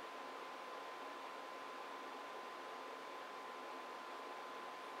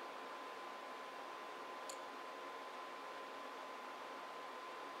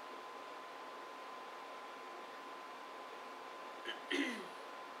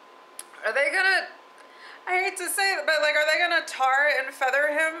 Are they gonna, I hate to say it, but like, are they gonna tar and feather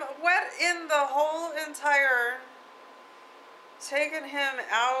him? What in the whole entire, taking him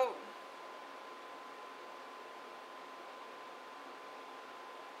out?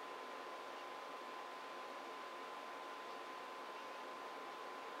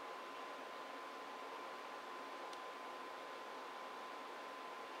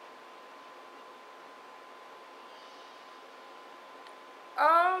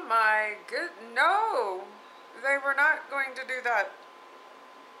 Oh my good, no, they were not going to do that.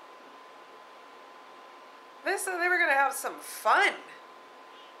 They said they were going to have some fun.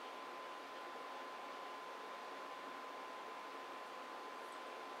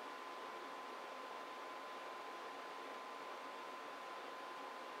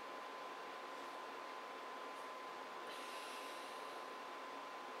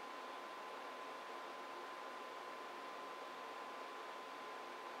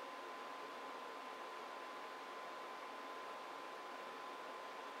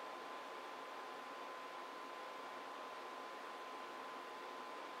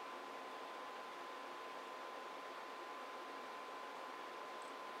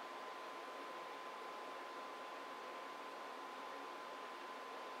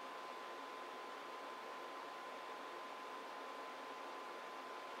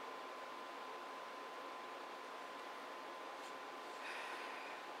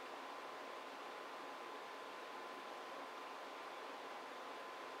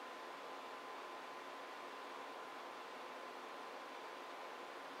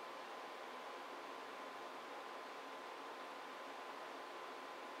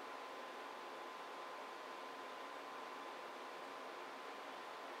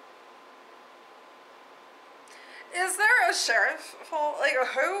 Is there a sheriff? Like,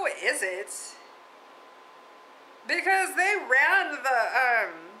 who is it? Because they ran the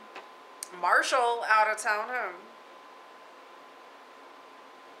marshal out of town.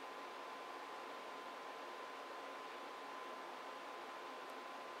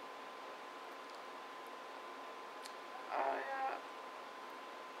 Oh yeah.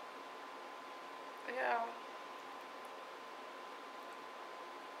 Yeah.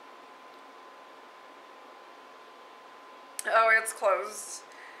 Oh, it's closed.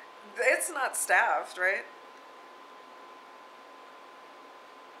 It's not staffed, right?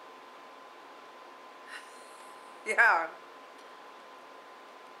 Yeah.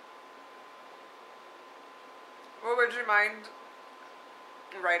 Well, would you mind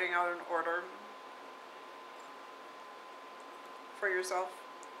writing out an order for yourself?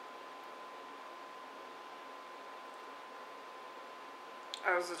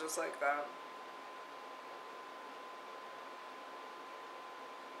 I was just like that.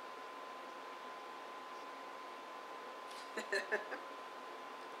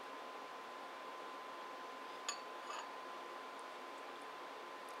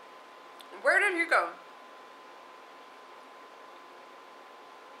 Where did you go?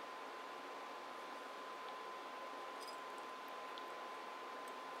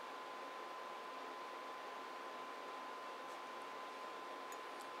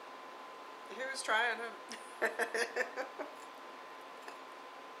 He was trying him.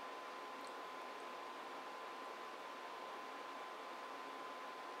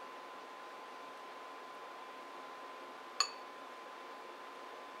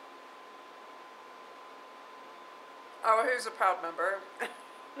 Oh, who's a proud member?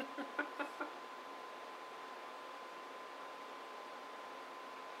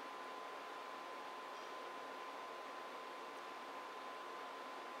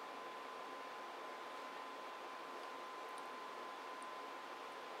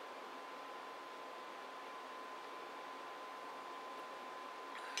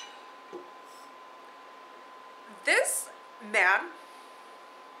 This man.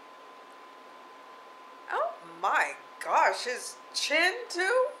 Oh my gosh, his chin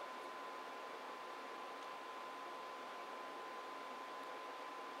too?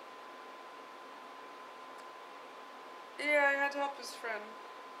 Yeah, he had to help his friend.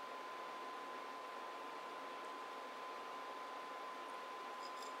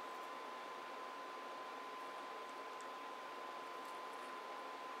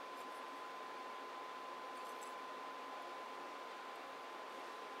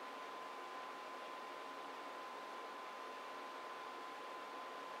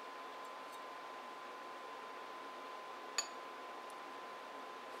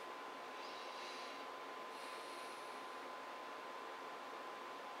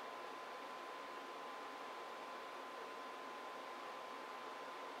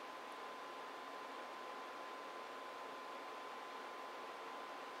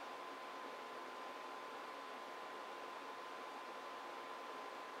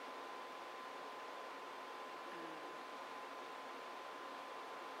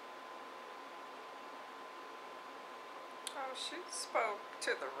 Oh, she spoke to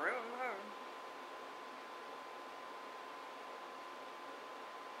the room, huh?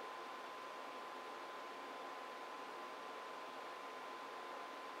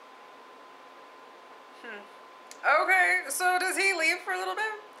 Okay, so does he leave for a little bit?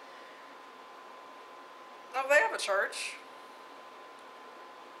 Oh, they have a church.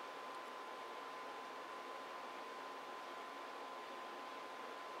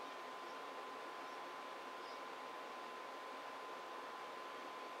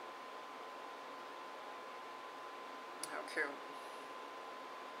 How cute.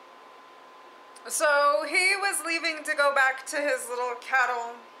 So he was leaving to go back to his little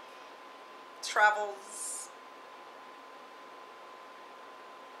cattle travels.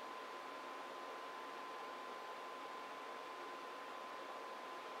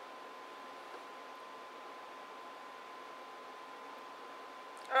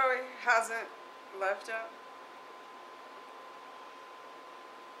 Oh, he hasn't left yet?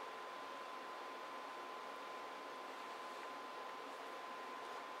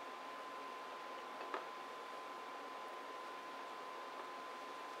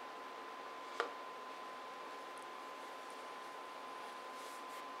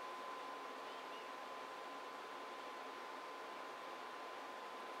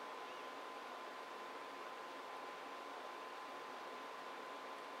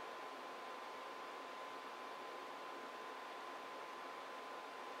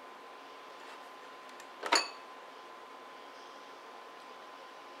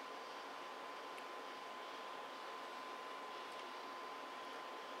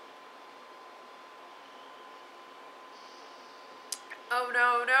 Oh,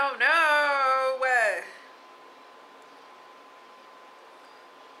 no, no, no!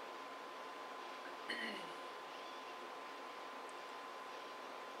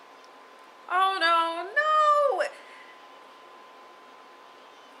 Oh, no, no!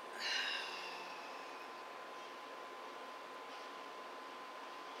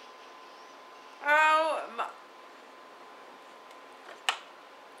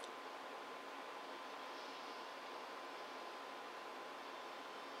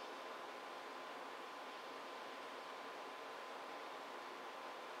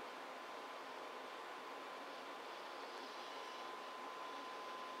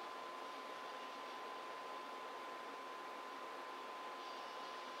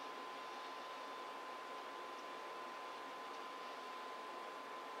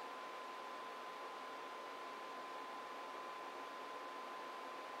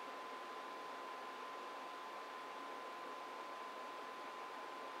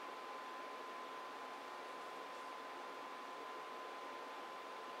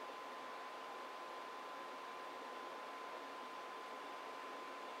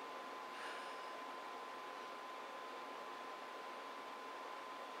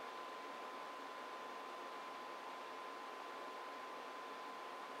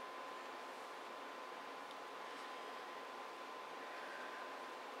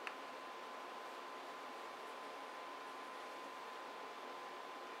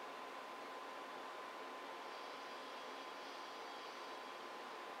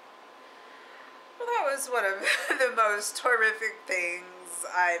 Well, that was one of the most horrific things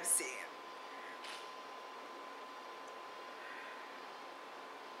I've seen.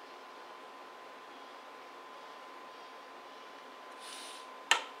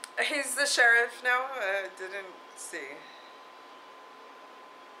 He's the sheriff now? I didn't see.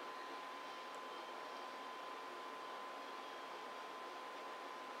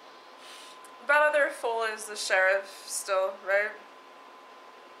 That other fool is the sheriff still, right?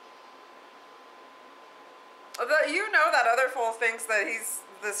 You know that other fool thinks that he's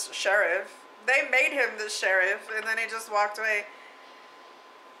this sheriff. They made him the sheriff, and then he just walked away.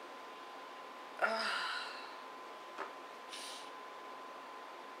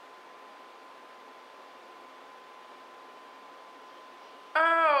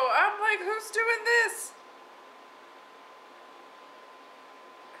 Oh, I'm like, who's doing this?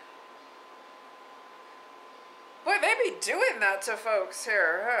 Boy, they be doing that to folks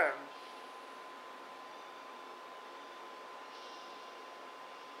here, huh?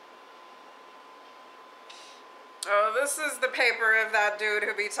 Oh, this is the paper of that dude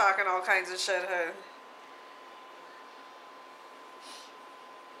who be talking all kinds of shit, huh?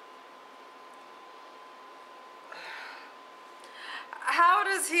 How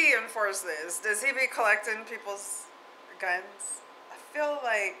does he enforce this? Does he be collecting people's guns? I feel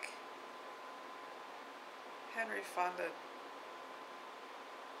like Henry Fonda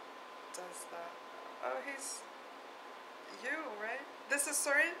does that. Oh, he's you, right? This is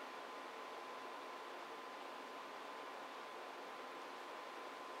Soren?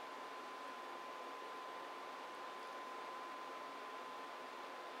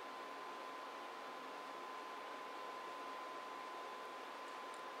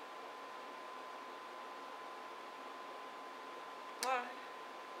 Oh.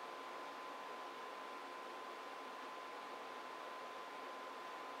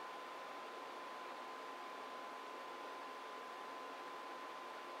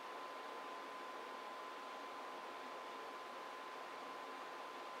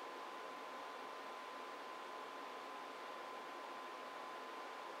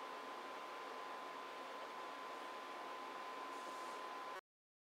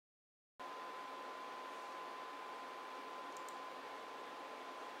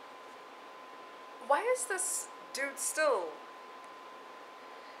 Why is this dude still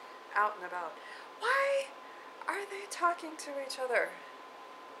out and about? Why are they talking to each other?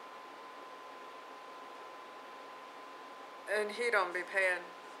 And he don't be paying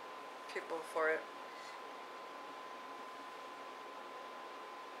people for it.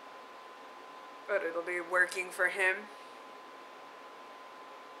 But it'll be working for him.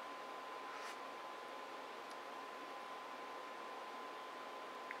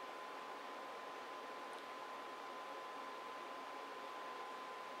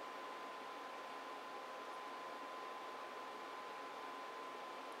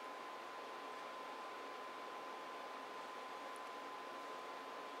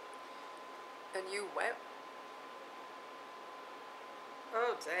 And you went?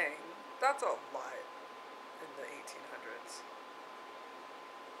 Oh, dang. That's a lot in the 1800s.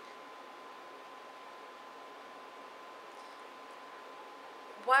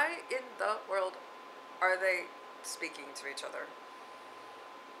 Why in the world are they speaking to each other?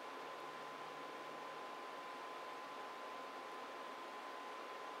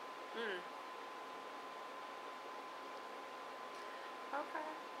 Okay.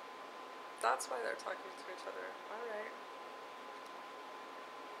 That's why they're talking to each other. Alright.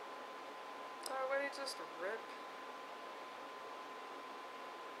 Oh, what did he just rip?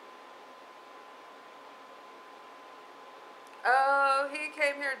 Oh, he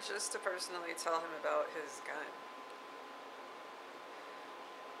came here just to personally tell him about his gun.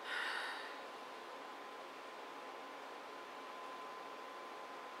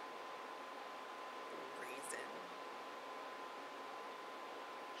 Reason.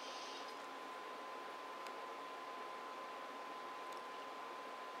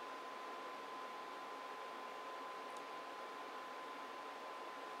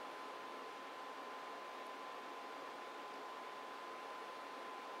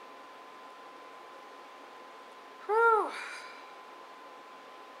 Whew.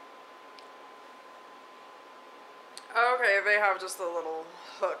 Okay, they have just a little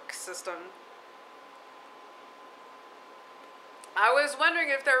hook system. I was wondering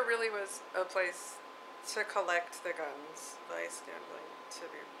if there really was a place to collect the guns. Vice gambling to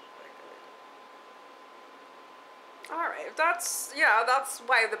be regulated. Alright, that's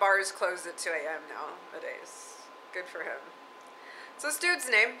why the bar is closed at 2 a.m. nowadays. Good for him. So this dude's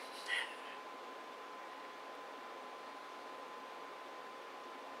name?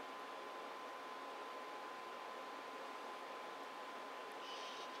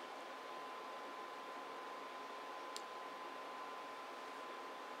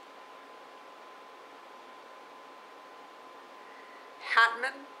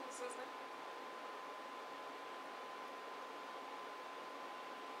 Hatman is his name.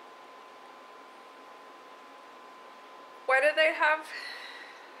 Why do they have...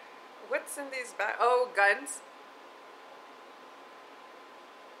 What's in these bags? Oh, guns?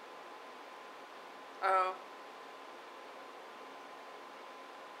 Oh.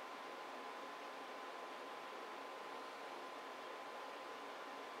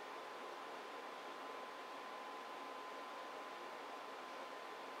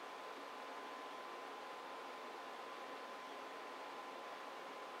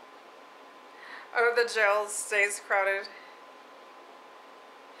 Oh, the jail stays crowded.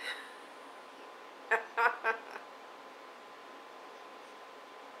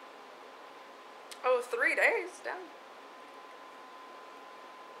 Oh, 3 days down.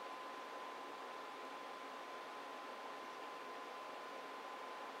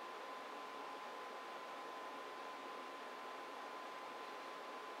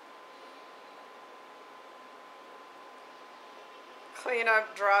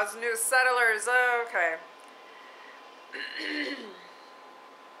 Cleanup draws new settlers. Oh, okay.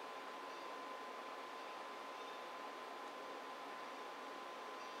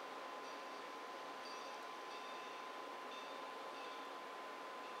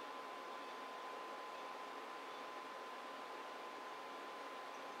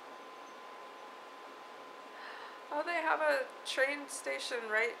 Oh, they have a train station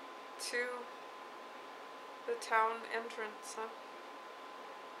right to the town entrance, huh?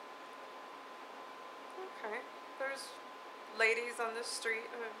 Okay. There's ladies on the street.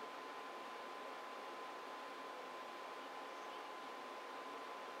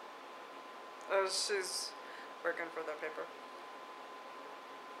 Oh, she's working for the paper.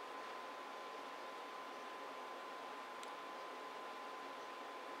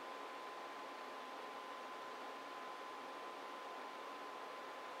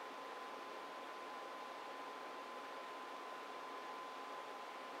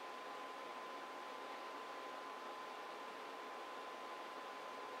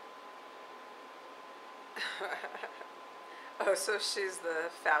 Oh, so she's the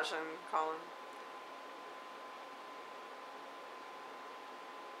fashion column.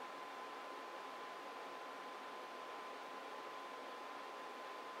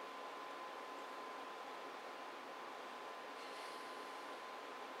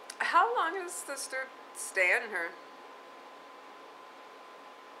 How long is this dude staying here?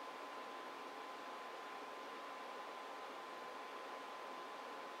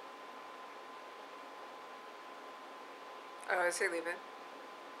 Oh, is he leaving?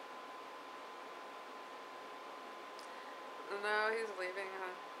 No, he's leaving,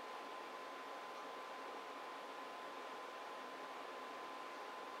 huh?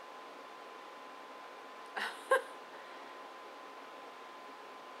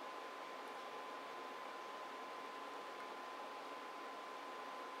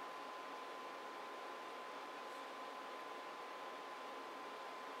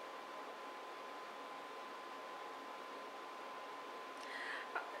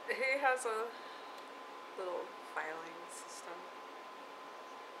 He has a little filing system.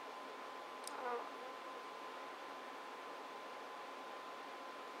 Oh.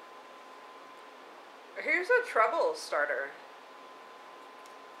 Here's a trouble starter.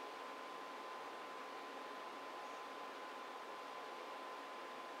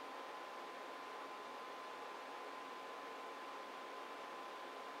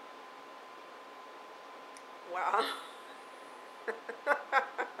 Wow.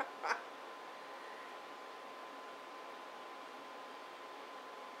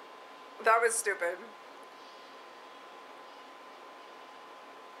 That was stupid.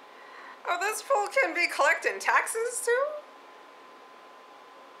 Oh, this fool can be collecting taxes too?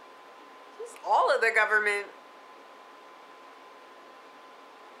 He's all of the government.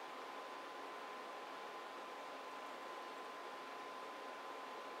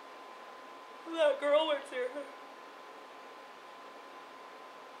 That girl works here.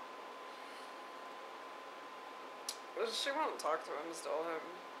 She won't talk to him still.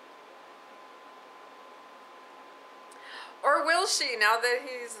 Or will she, now that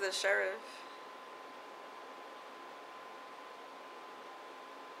he's the sheriff?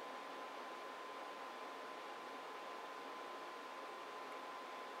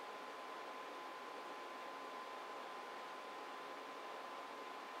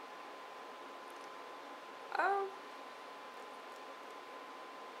 Oh.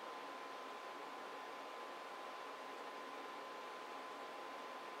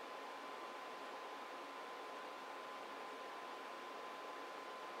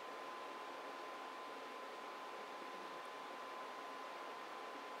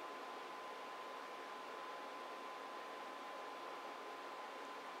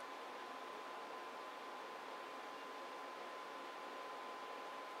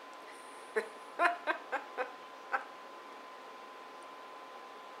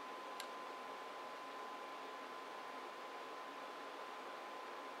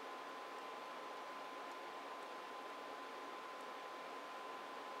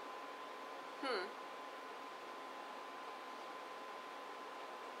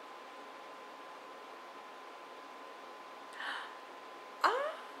 Ah,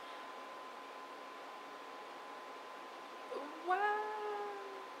 wow.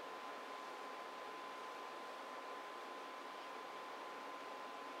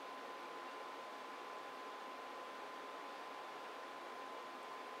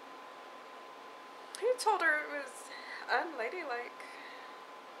 Who told her it was unladylike?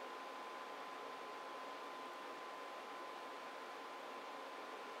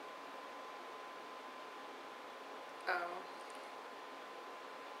 Oh.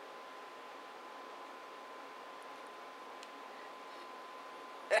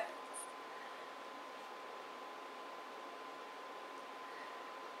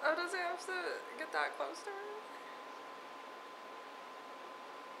 Oh, does he have to get that close to her?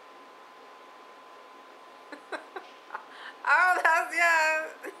 Oh, that's, yeah.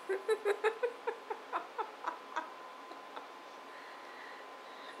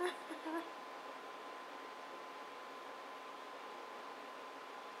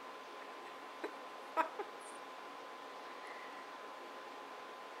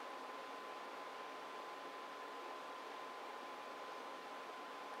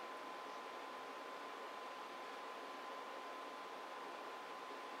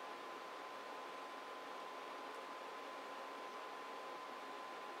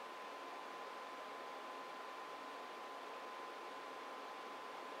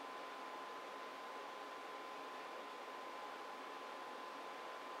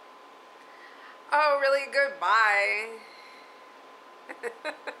 Oh, really? Goodbye.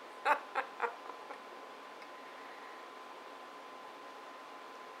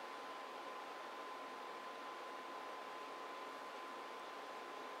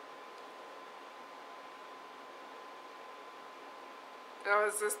 Oh,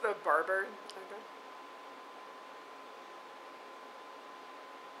 is this the barber? Okay.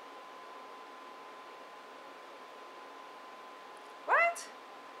 What?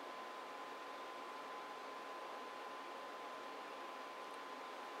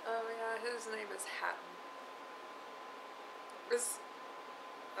 Oh, yeah, his name is Hatton. Is,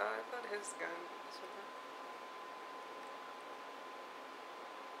 I thought his gun was with him.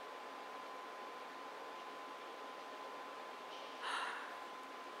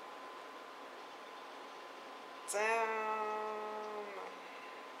 Damn.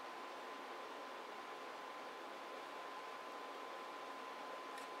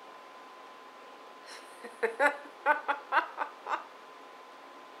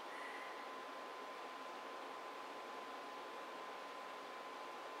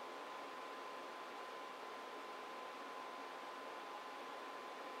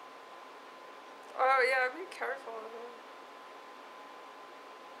 Oh, yeah, be careful.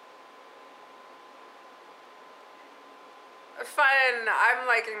 Fun. I'm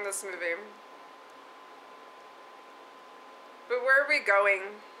liking this movie. But where are we going?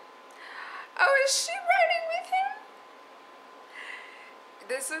 Oh, is she riding with him?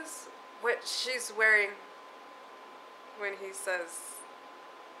 This is what she's wearing when he says,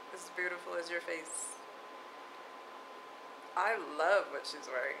 as beautiful as your face. I love what she's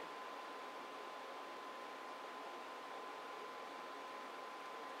wearing.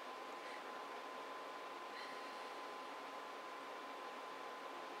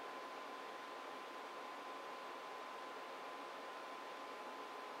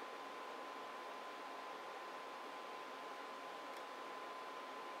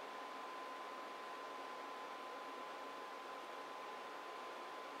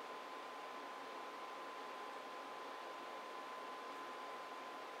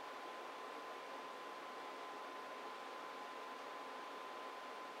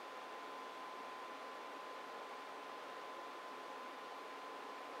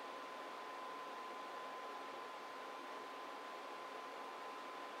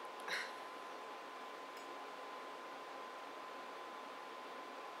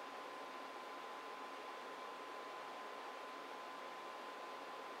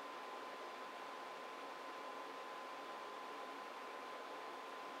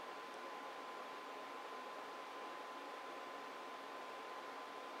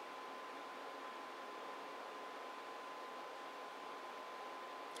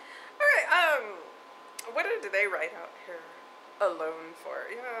 Alright, what did they write out here? Alone for,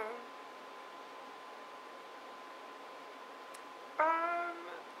 yeah.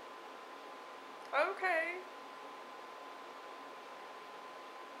 Okay.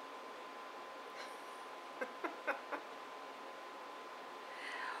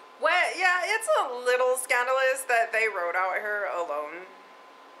 What? Yeah, it's a little scandalous that they wrote out here alone.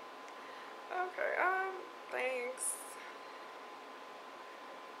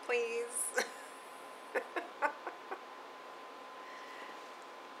 please.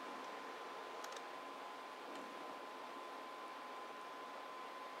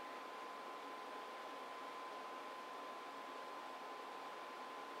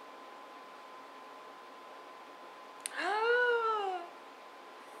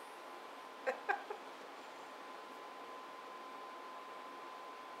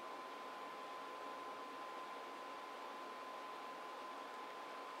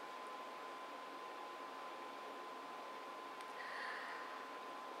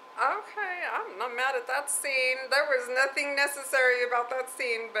 Okay, I'm not mad at that scene. There was nothing necessary about that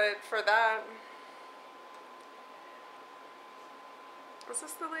scene, but for that. Was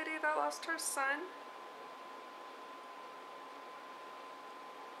this the lady that lost her son?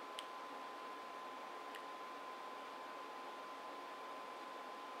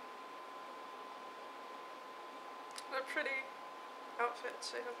 What a pretty outfit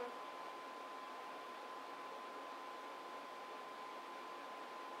she has on.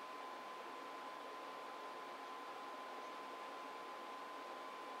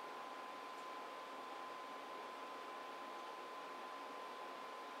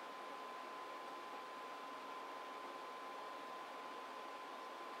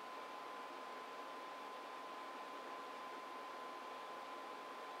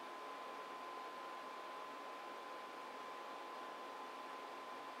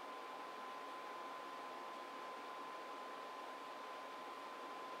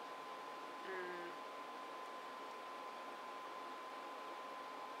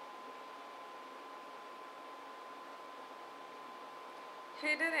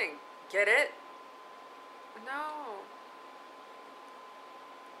 He didn't get it. No.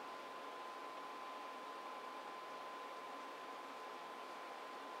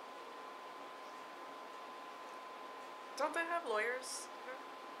 Don't they have lawyers?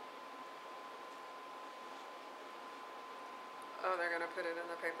 Oh, they're gonna put it in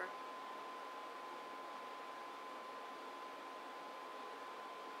the paper.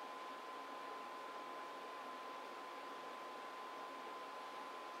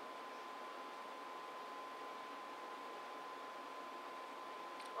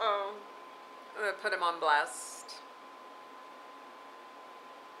 Oh, put him on blast.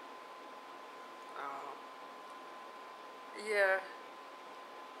 Oh. Yeah.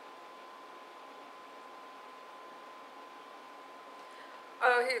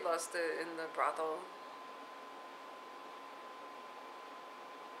 Oh, he lost it in the brothel.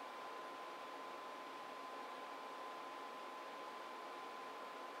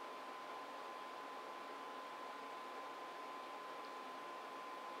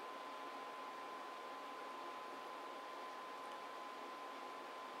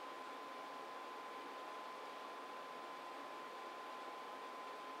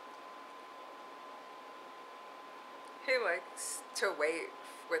 He likes to wait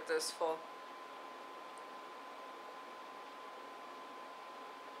with this full.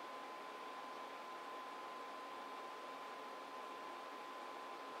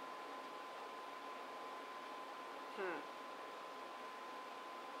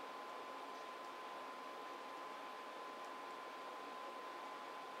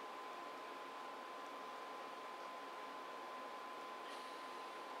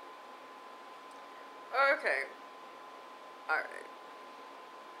 Okay. Alright.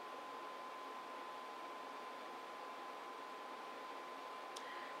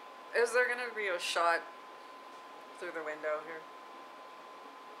 Is there gonna be a shot through the window here?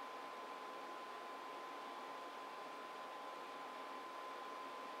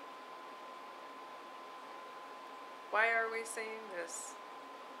 Why are we seeing this?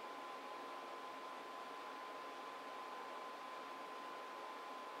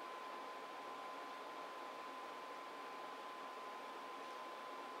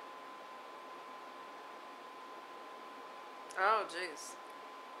 Oh, jeez.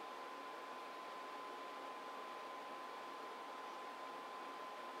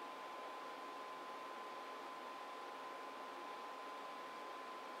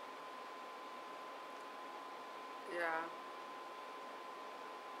 Yeah.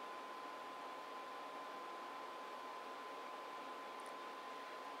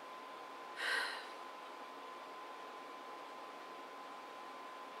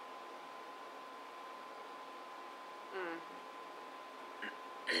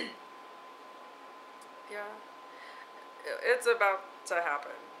 Yeah. It's about to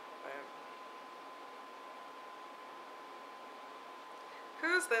happen.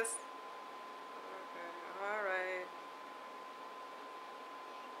 Who's this? Okay, alright.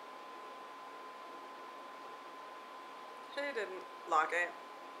 He didn't lock it.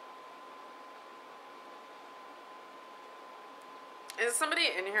 Is somebody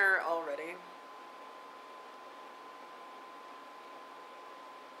in here already?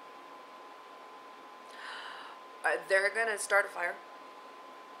 They're gonna start a fire.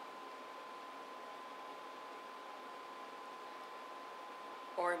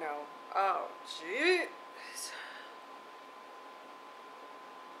 Or no. Oh, jeez.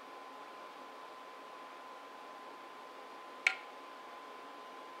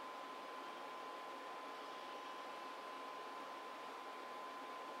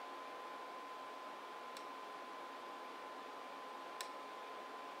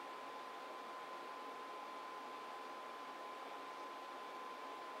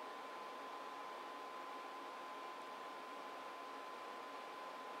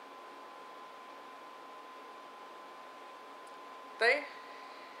 They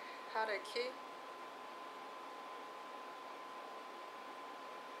had a key.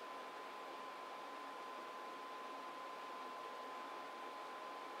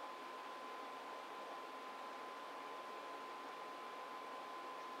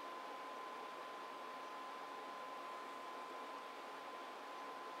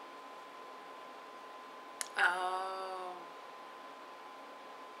 Oh.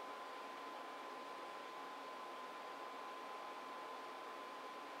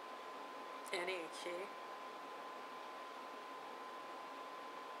 Any key.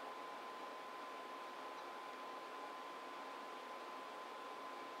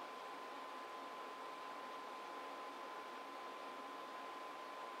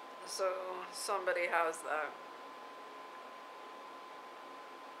 So somebody has that.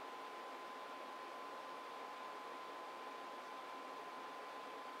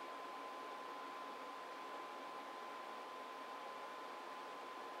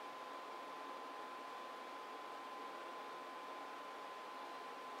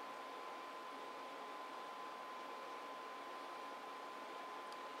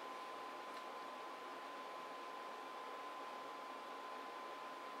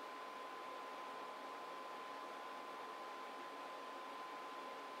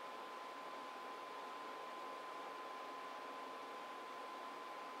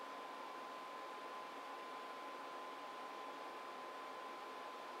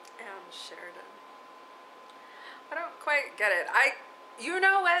 And Sheridan. I don't quite get it. You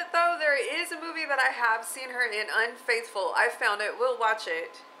know what though? There is a movie that I have seen her in, Unfaithful. I found it. We'll watch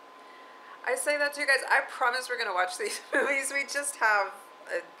it. I say that to you guys. I promise we're gonna watch these movies. We just have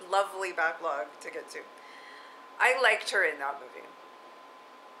a lovely backlog to get to. I liked her in that movie.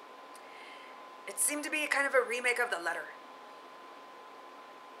 It seemed to be kind of a remake of The Letter.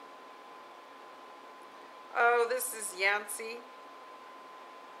 Oh, this is Yancey.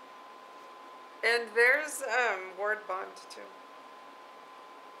 And there's Ward Bond too.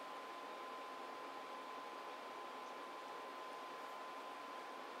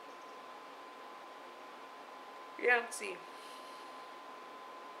 Yancey.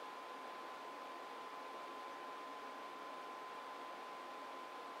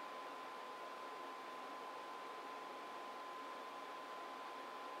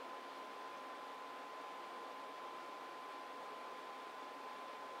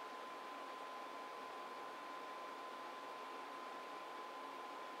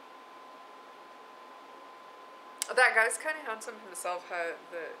 That guy's kind of handsome himself.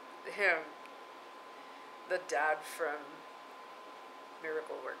 The dad from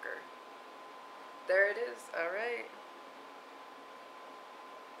Miracle Worker. There it is. All right.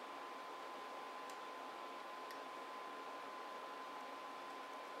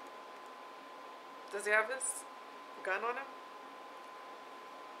 Does he have his gun on him?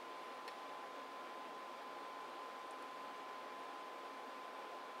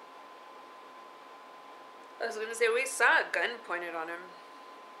 I was gonna say, we saw a gun pointed on him.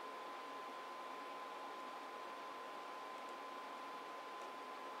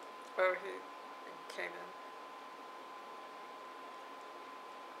 Oh, he came in.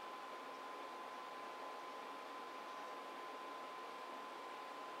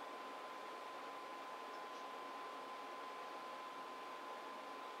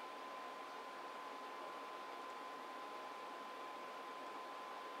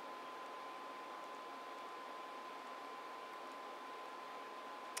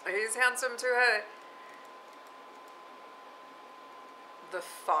 He's handsome to her. The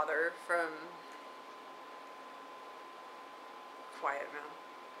father from Quiet Man.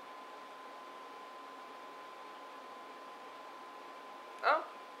 Oh.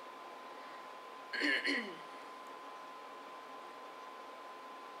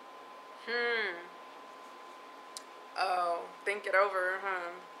 Oh, think it over,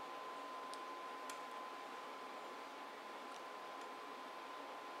 huh?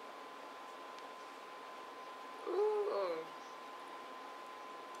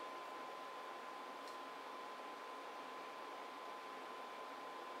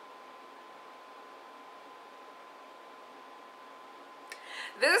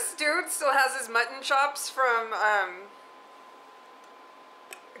 This dude still has his mutton chops from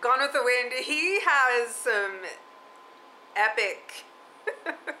Gone with the Wind. He has some epic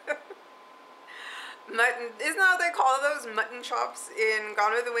mutton. Isn't that what they call those, mutton chops in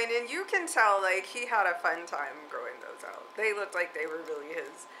Gone with the Wind? And you can tell, like, he had a fun time growing those out. They looked like they were really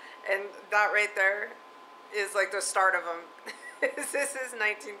his. And that right there is like the start of them. This is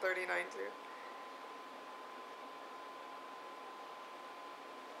 1939 too.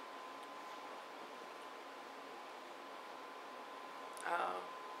 Oh.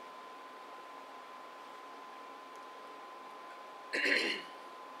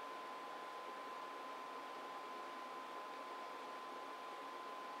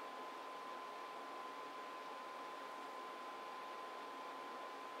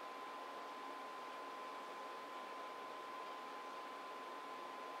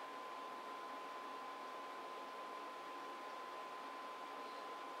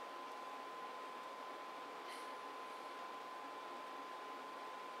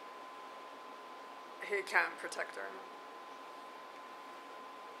 He can't protect her.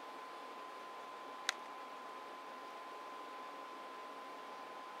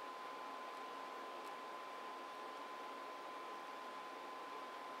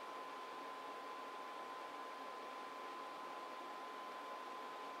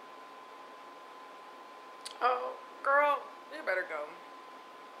 Oh, girl, you better go.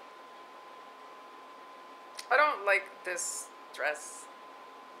 I don't like this dress.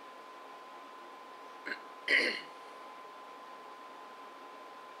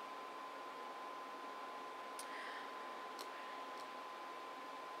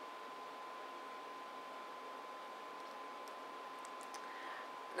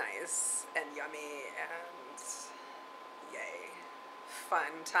 Nice and yummy and yay.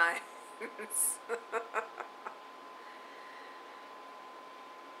 Fun times.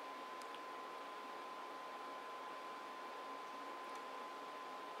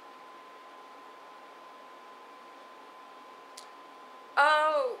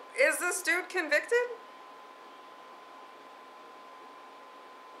 Oh, is this dude convicted?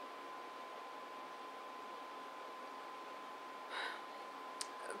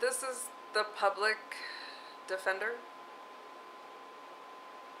 This is the public defender?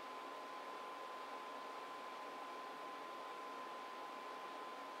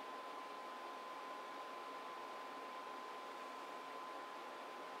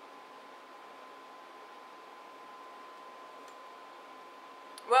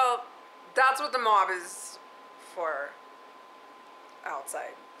 Well, that's what the mob is for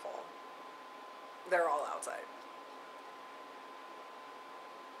outside for. They're all outside.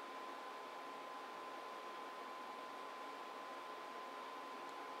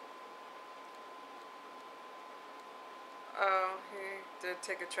 Oh, he did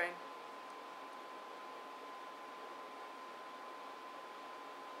take a train.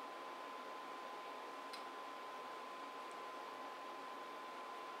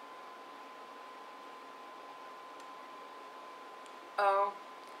 Oh,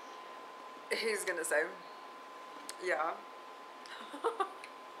 he's gonna say, yeah.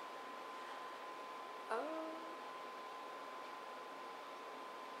 Oh.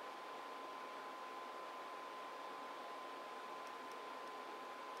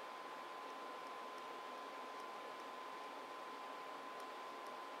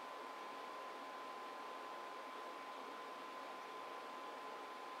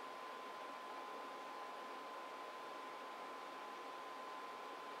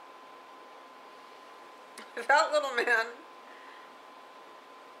 That little man.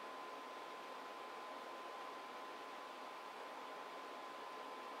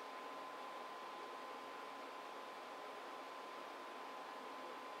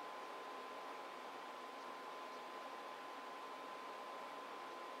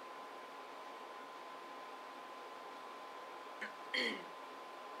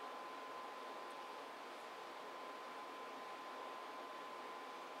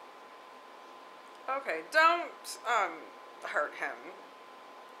 Okay, don't hurt him.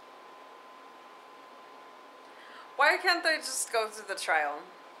 Why can't they just go through the trial?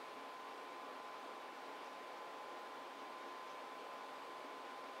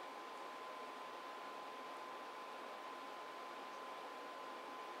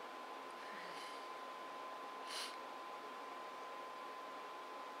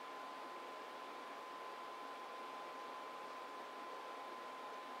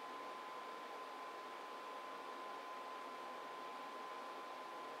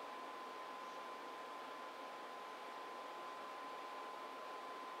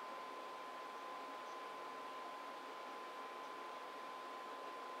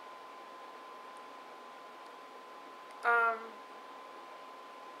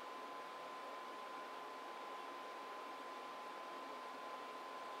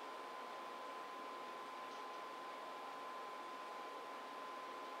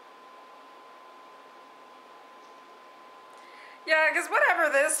 Yeah, because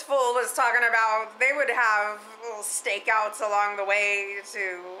whatever this fool was talking about, they would have little stakeouts along the way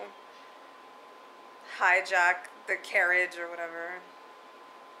to hijack the carriage or whatever.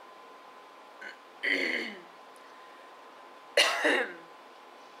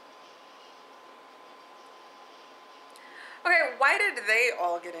 Okay, why did they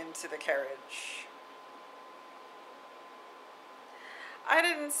all get into the carriage? I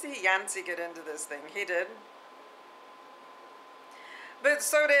didn't see Yancey get into this thing. He did. But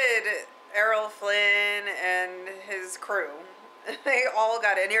so did Errol Flynn and his crew. They all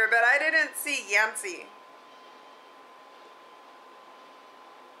got in here, but I didn't see Yancey.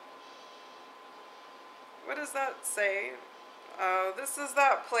 What does that say? Oh, this is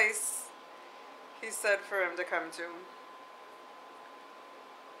that place he said for him to come to.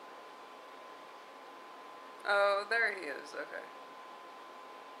 Oh, there he is. Okay.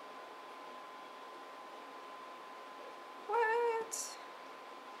 What?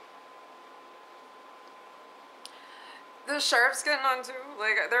 The sheriff's getting on too?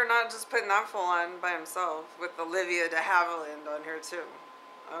 Like, they're not just putting that fool on by himself with Olivia De Havilland on here too.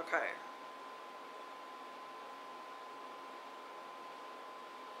 Okay.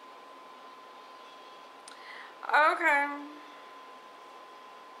 Okay.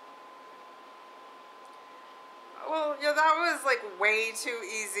 Well, yeah, that was like way too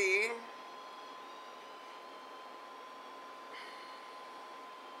easy.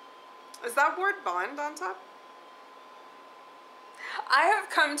 Is that Ward Bond on top? I have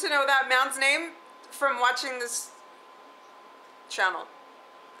come to know that man's name from watching this channel.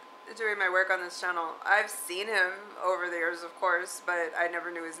 Doing my work on this channel. I've seen him over the years, of course, but I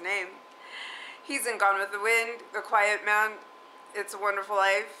never knew his name. He's in Gone with the Wind, The Quiet Man, It's a Wonderful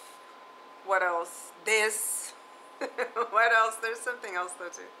Life. What else? This. What else? There's something else though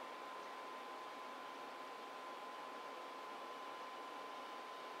too.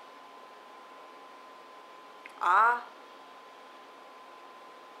 Ah.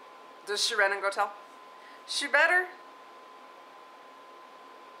 Does she run and go tell? She better.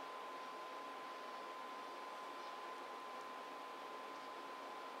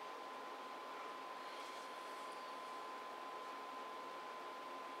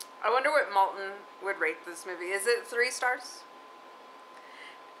 I wonder what Malton would rate this movie. Is it 3 stars?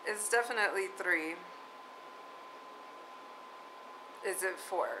 It's definitely 3. Is it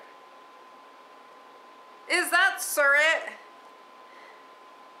 4? Is that Surrett?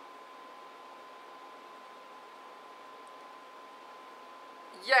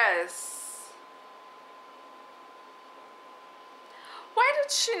 Yes. Why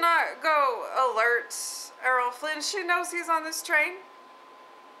did she not go alert Errol Flynn? She knows he's on this train.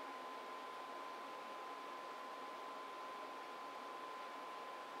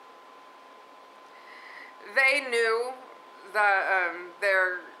 They knew that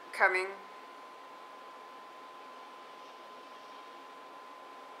they're coming.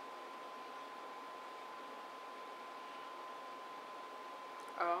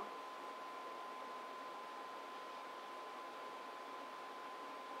 Oh.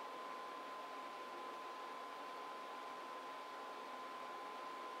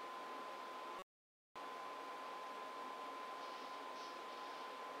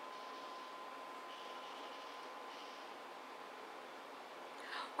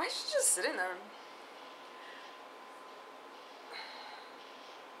 Why is she just sitting there?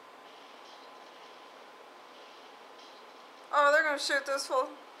 Oh, they're gonna shoot this fool.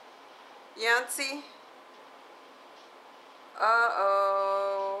 Yancey.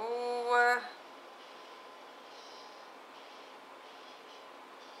 Uh-oh.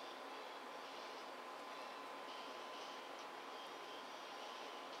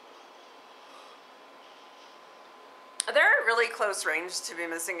 They're at really close range to be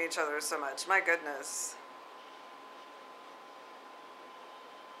missing each other so much. My goodness.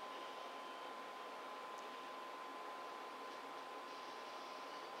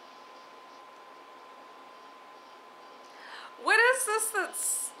 What is this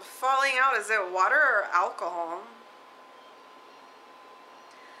that's falling out? Is it water or alcohol?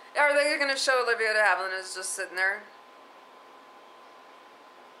 Are they going to show Olivia De Havilland is just sitting there?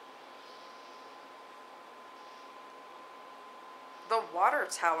 The water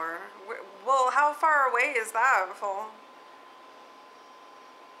tower? Well, how far away is that, fool?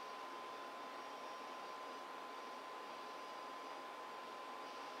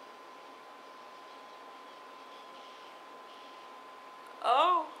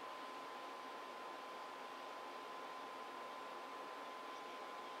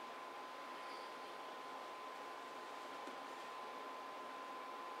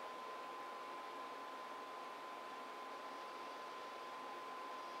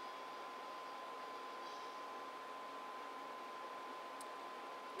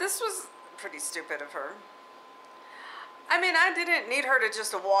 This was pretty stupid of her. I mean, I didn't need her to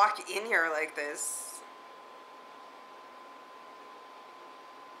just walk in here like this.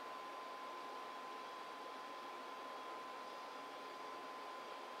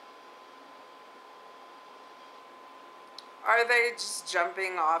 Are they just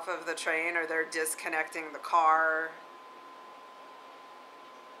jumping off of the train, or they're disconnecting the car?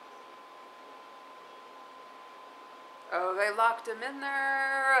 Oh, they locked him in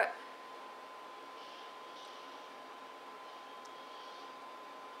there.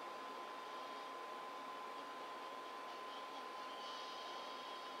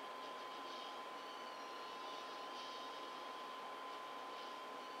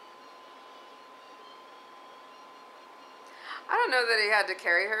 I don't know that he had to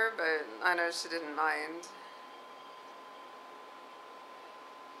carry her, but I know she didn't mind.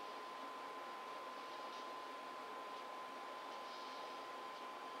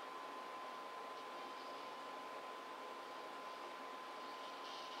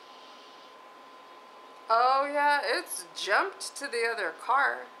 Oh yeah, it's jumped to the other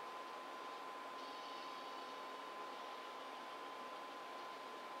car.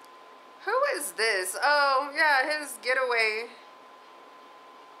 Who is this? Oh yeah, his getaway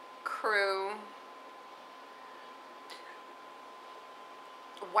crew.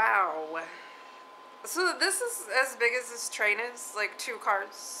 Wow. So this is as big as this train is? Like 2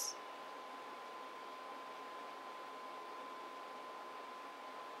 cars?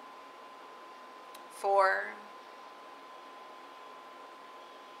 Four.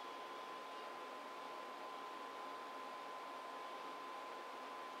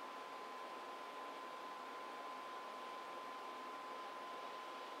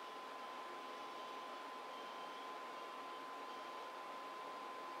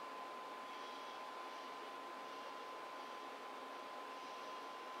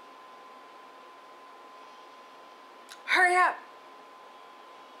 Hurry up!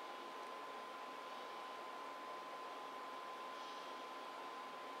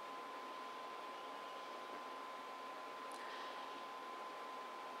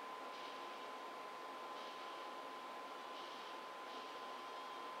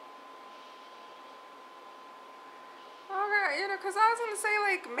 Okay, you know, because I was going to say,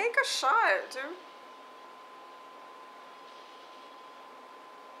 like, make a shot, dude.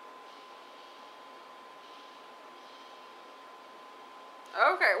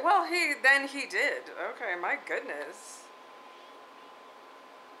 Okay, well, then he did. Okay, my goodness.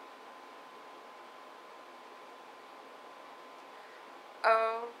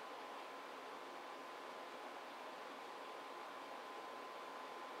 Oh.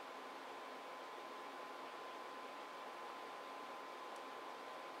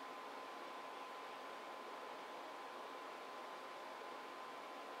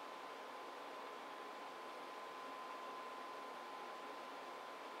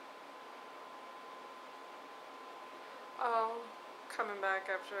 Oh, coming back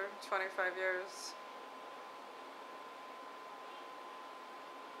after 25 years.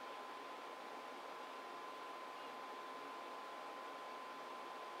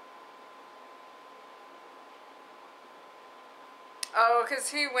 Oh, because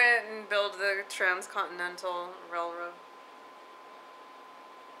he went and built the Transcontinental Railroad.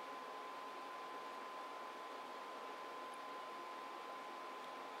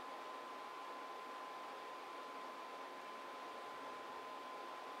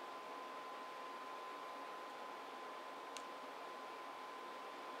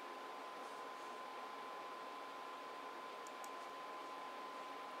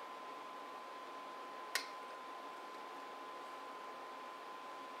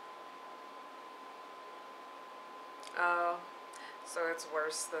 Oh, so it's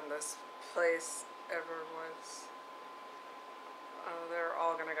worse than this place ever was. Oh, they're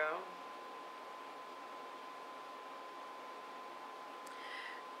all gonna go.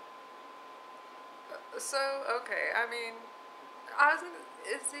 So, okay, I mean,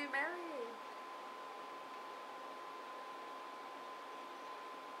 is he married?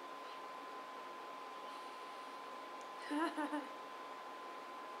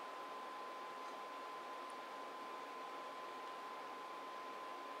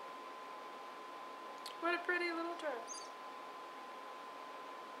 What a pretty little dress.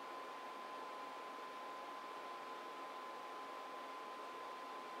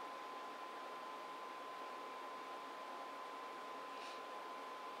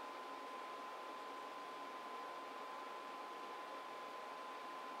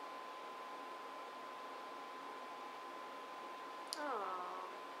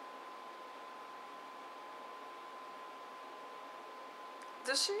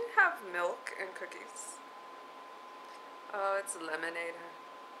 Does she have milk and cookies? Oh, it's lemonade.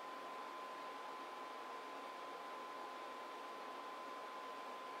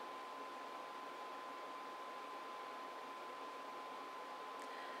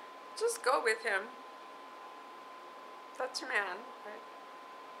 Just go with him. That's your man, right?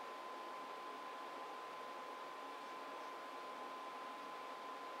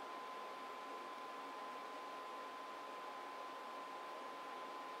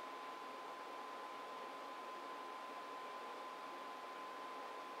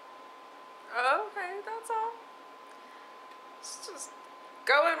 Okay, that's all. It's just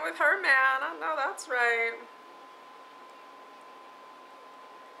going with her man. I know that's right.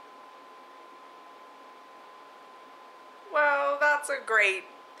 Well, that's a great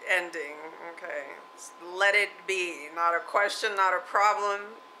ending. Okay. Just let it be. Not a question, not a problem.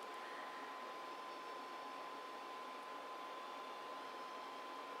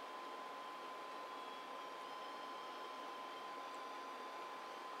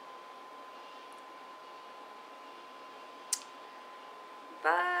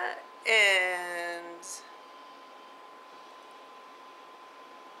 That ends.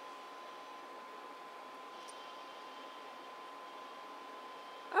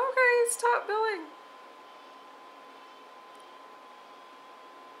 Okay, stop billing.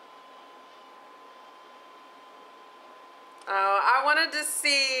 I wanted to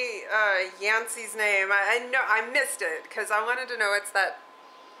see Yancey's name. I know I missed it because I wanted to know what's that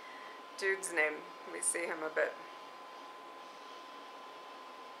dude's name. Let me see him a bit.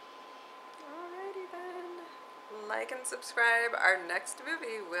 Alrighty then. Like and subscribe. Our next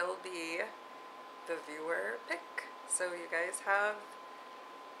movie will be the viewer pick. So you guys have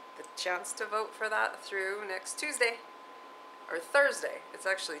the chance to vote for that through next Tuesday. Or Thursday. It's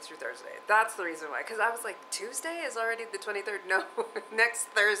actually through Thursday. That's the reason why. Because I was like, Tuesday is already the 23rd. No, next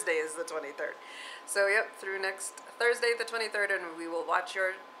Thursday is the 23rd. So, yep, through next Thursday the 23rd, and we will watch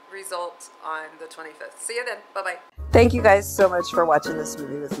your results on the 25th. See you then. Bye-bye. Thank you guys so much for watching this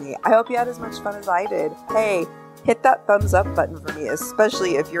movie with me. I hope you had as much fun as I did. Hey, hit that thumbs up button for me,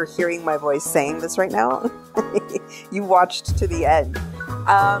 especially if you're hearing my voice saying this right now. You watched to the end.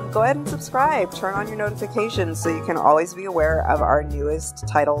 Go ahead and subscribe. Turn on your notifications so you can always be aware of our newest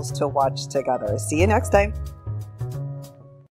titles to watch together. See you next time.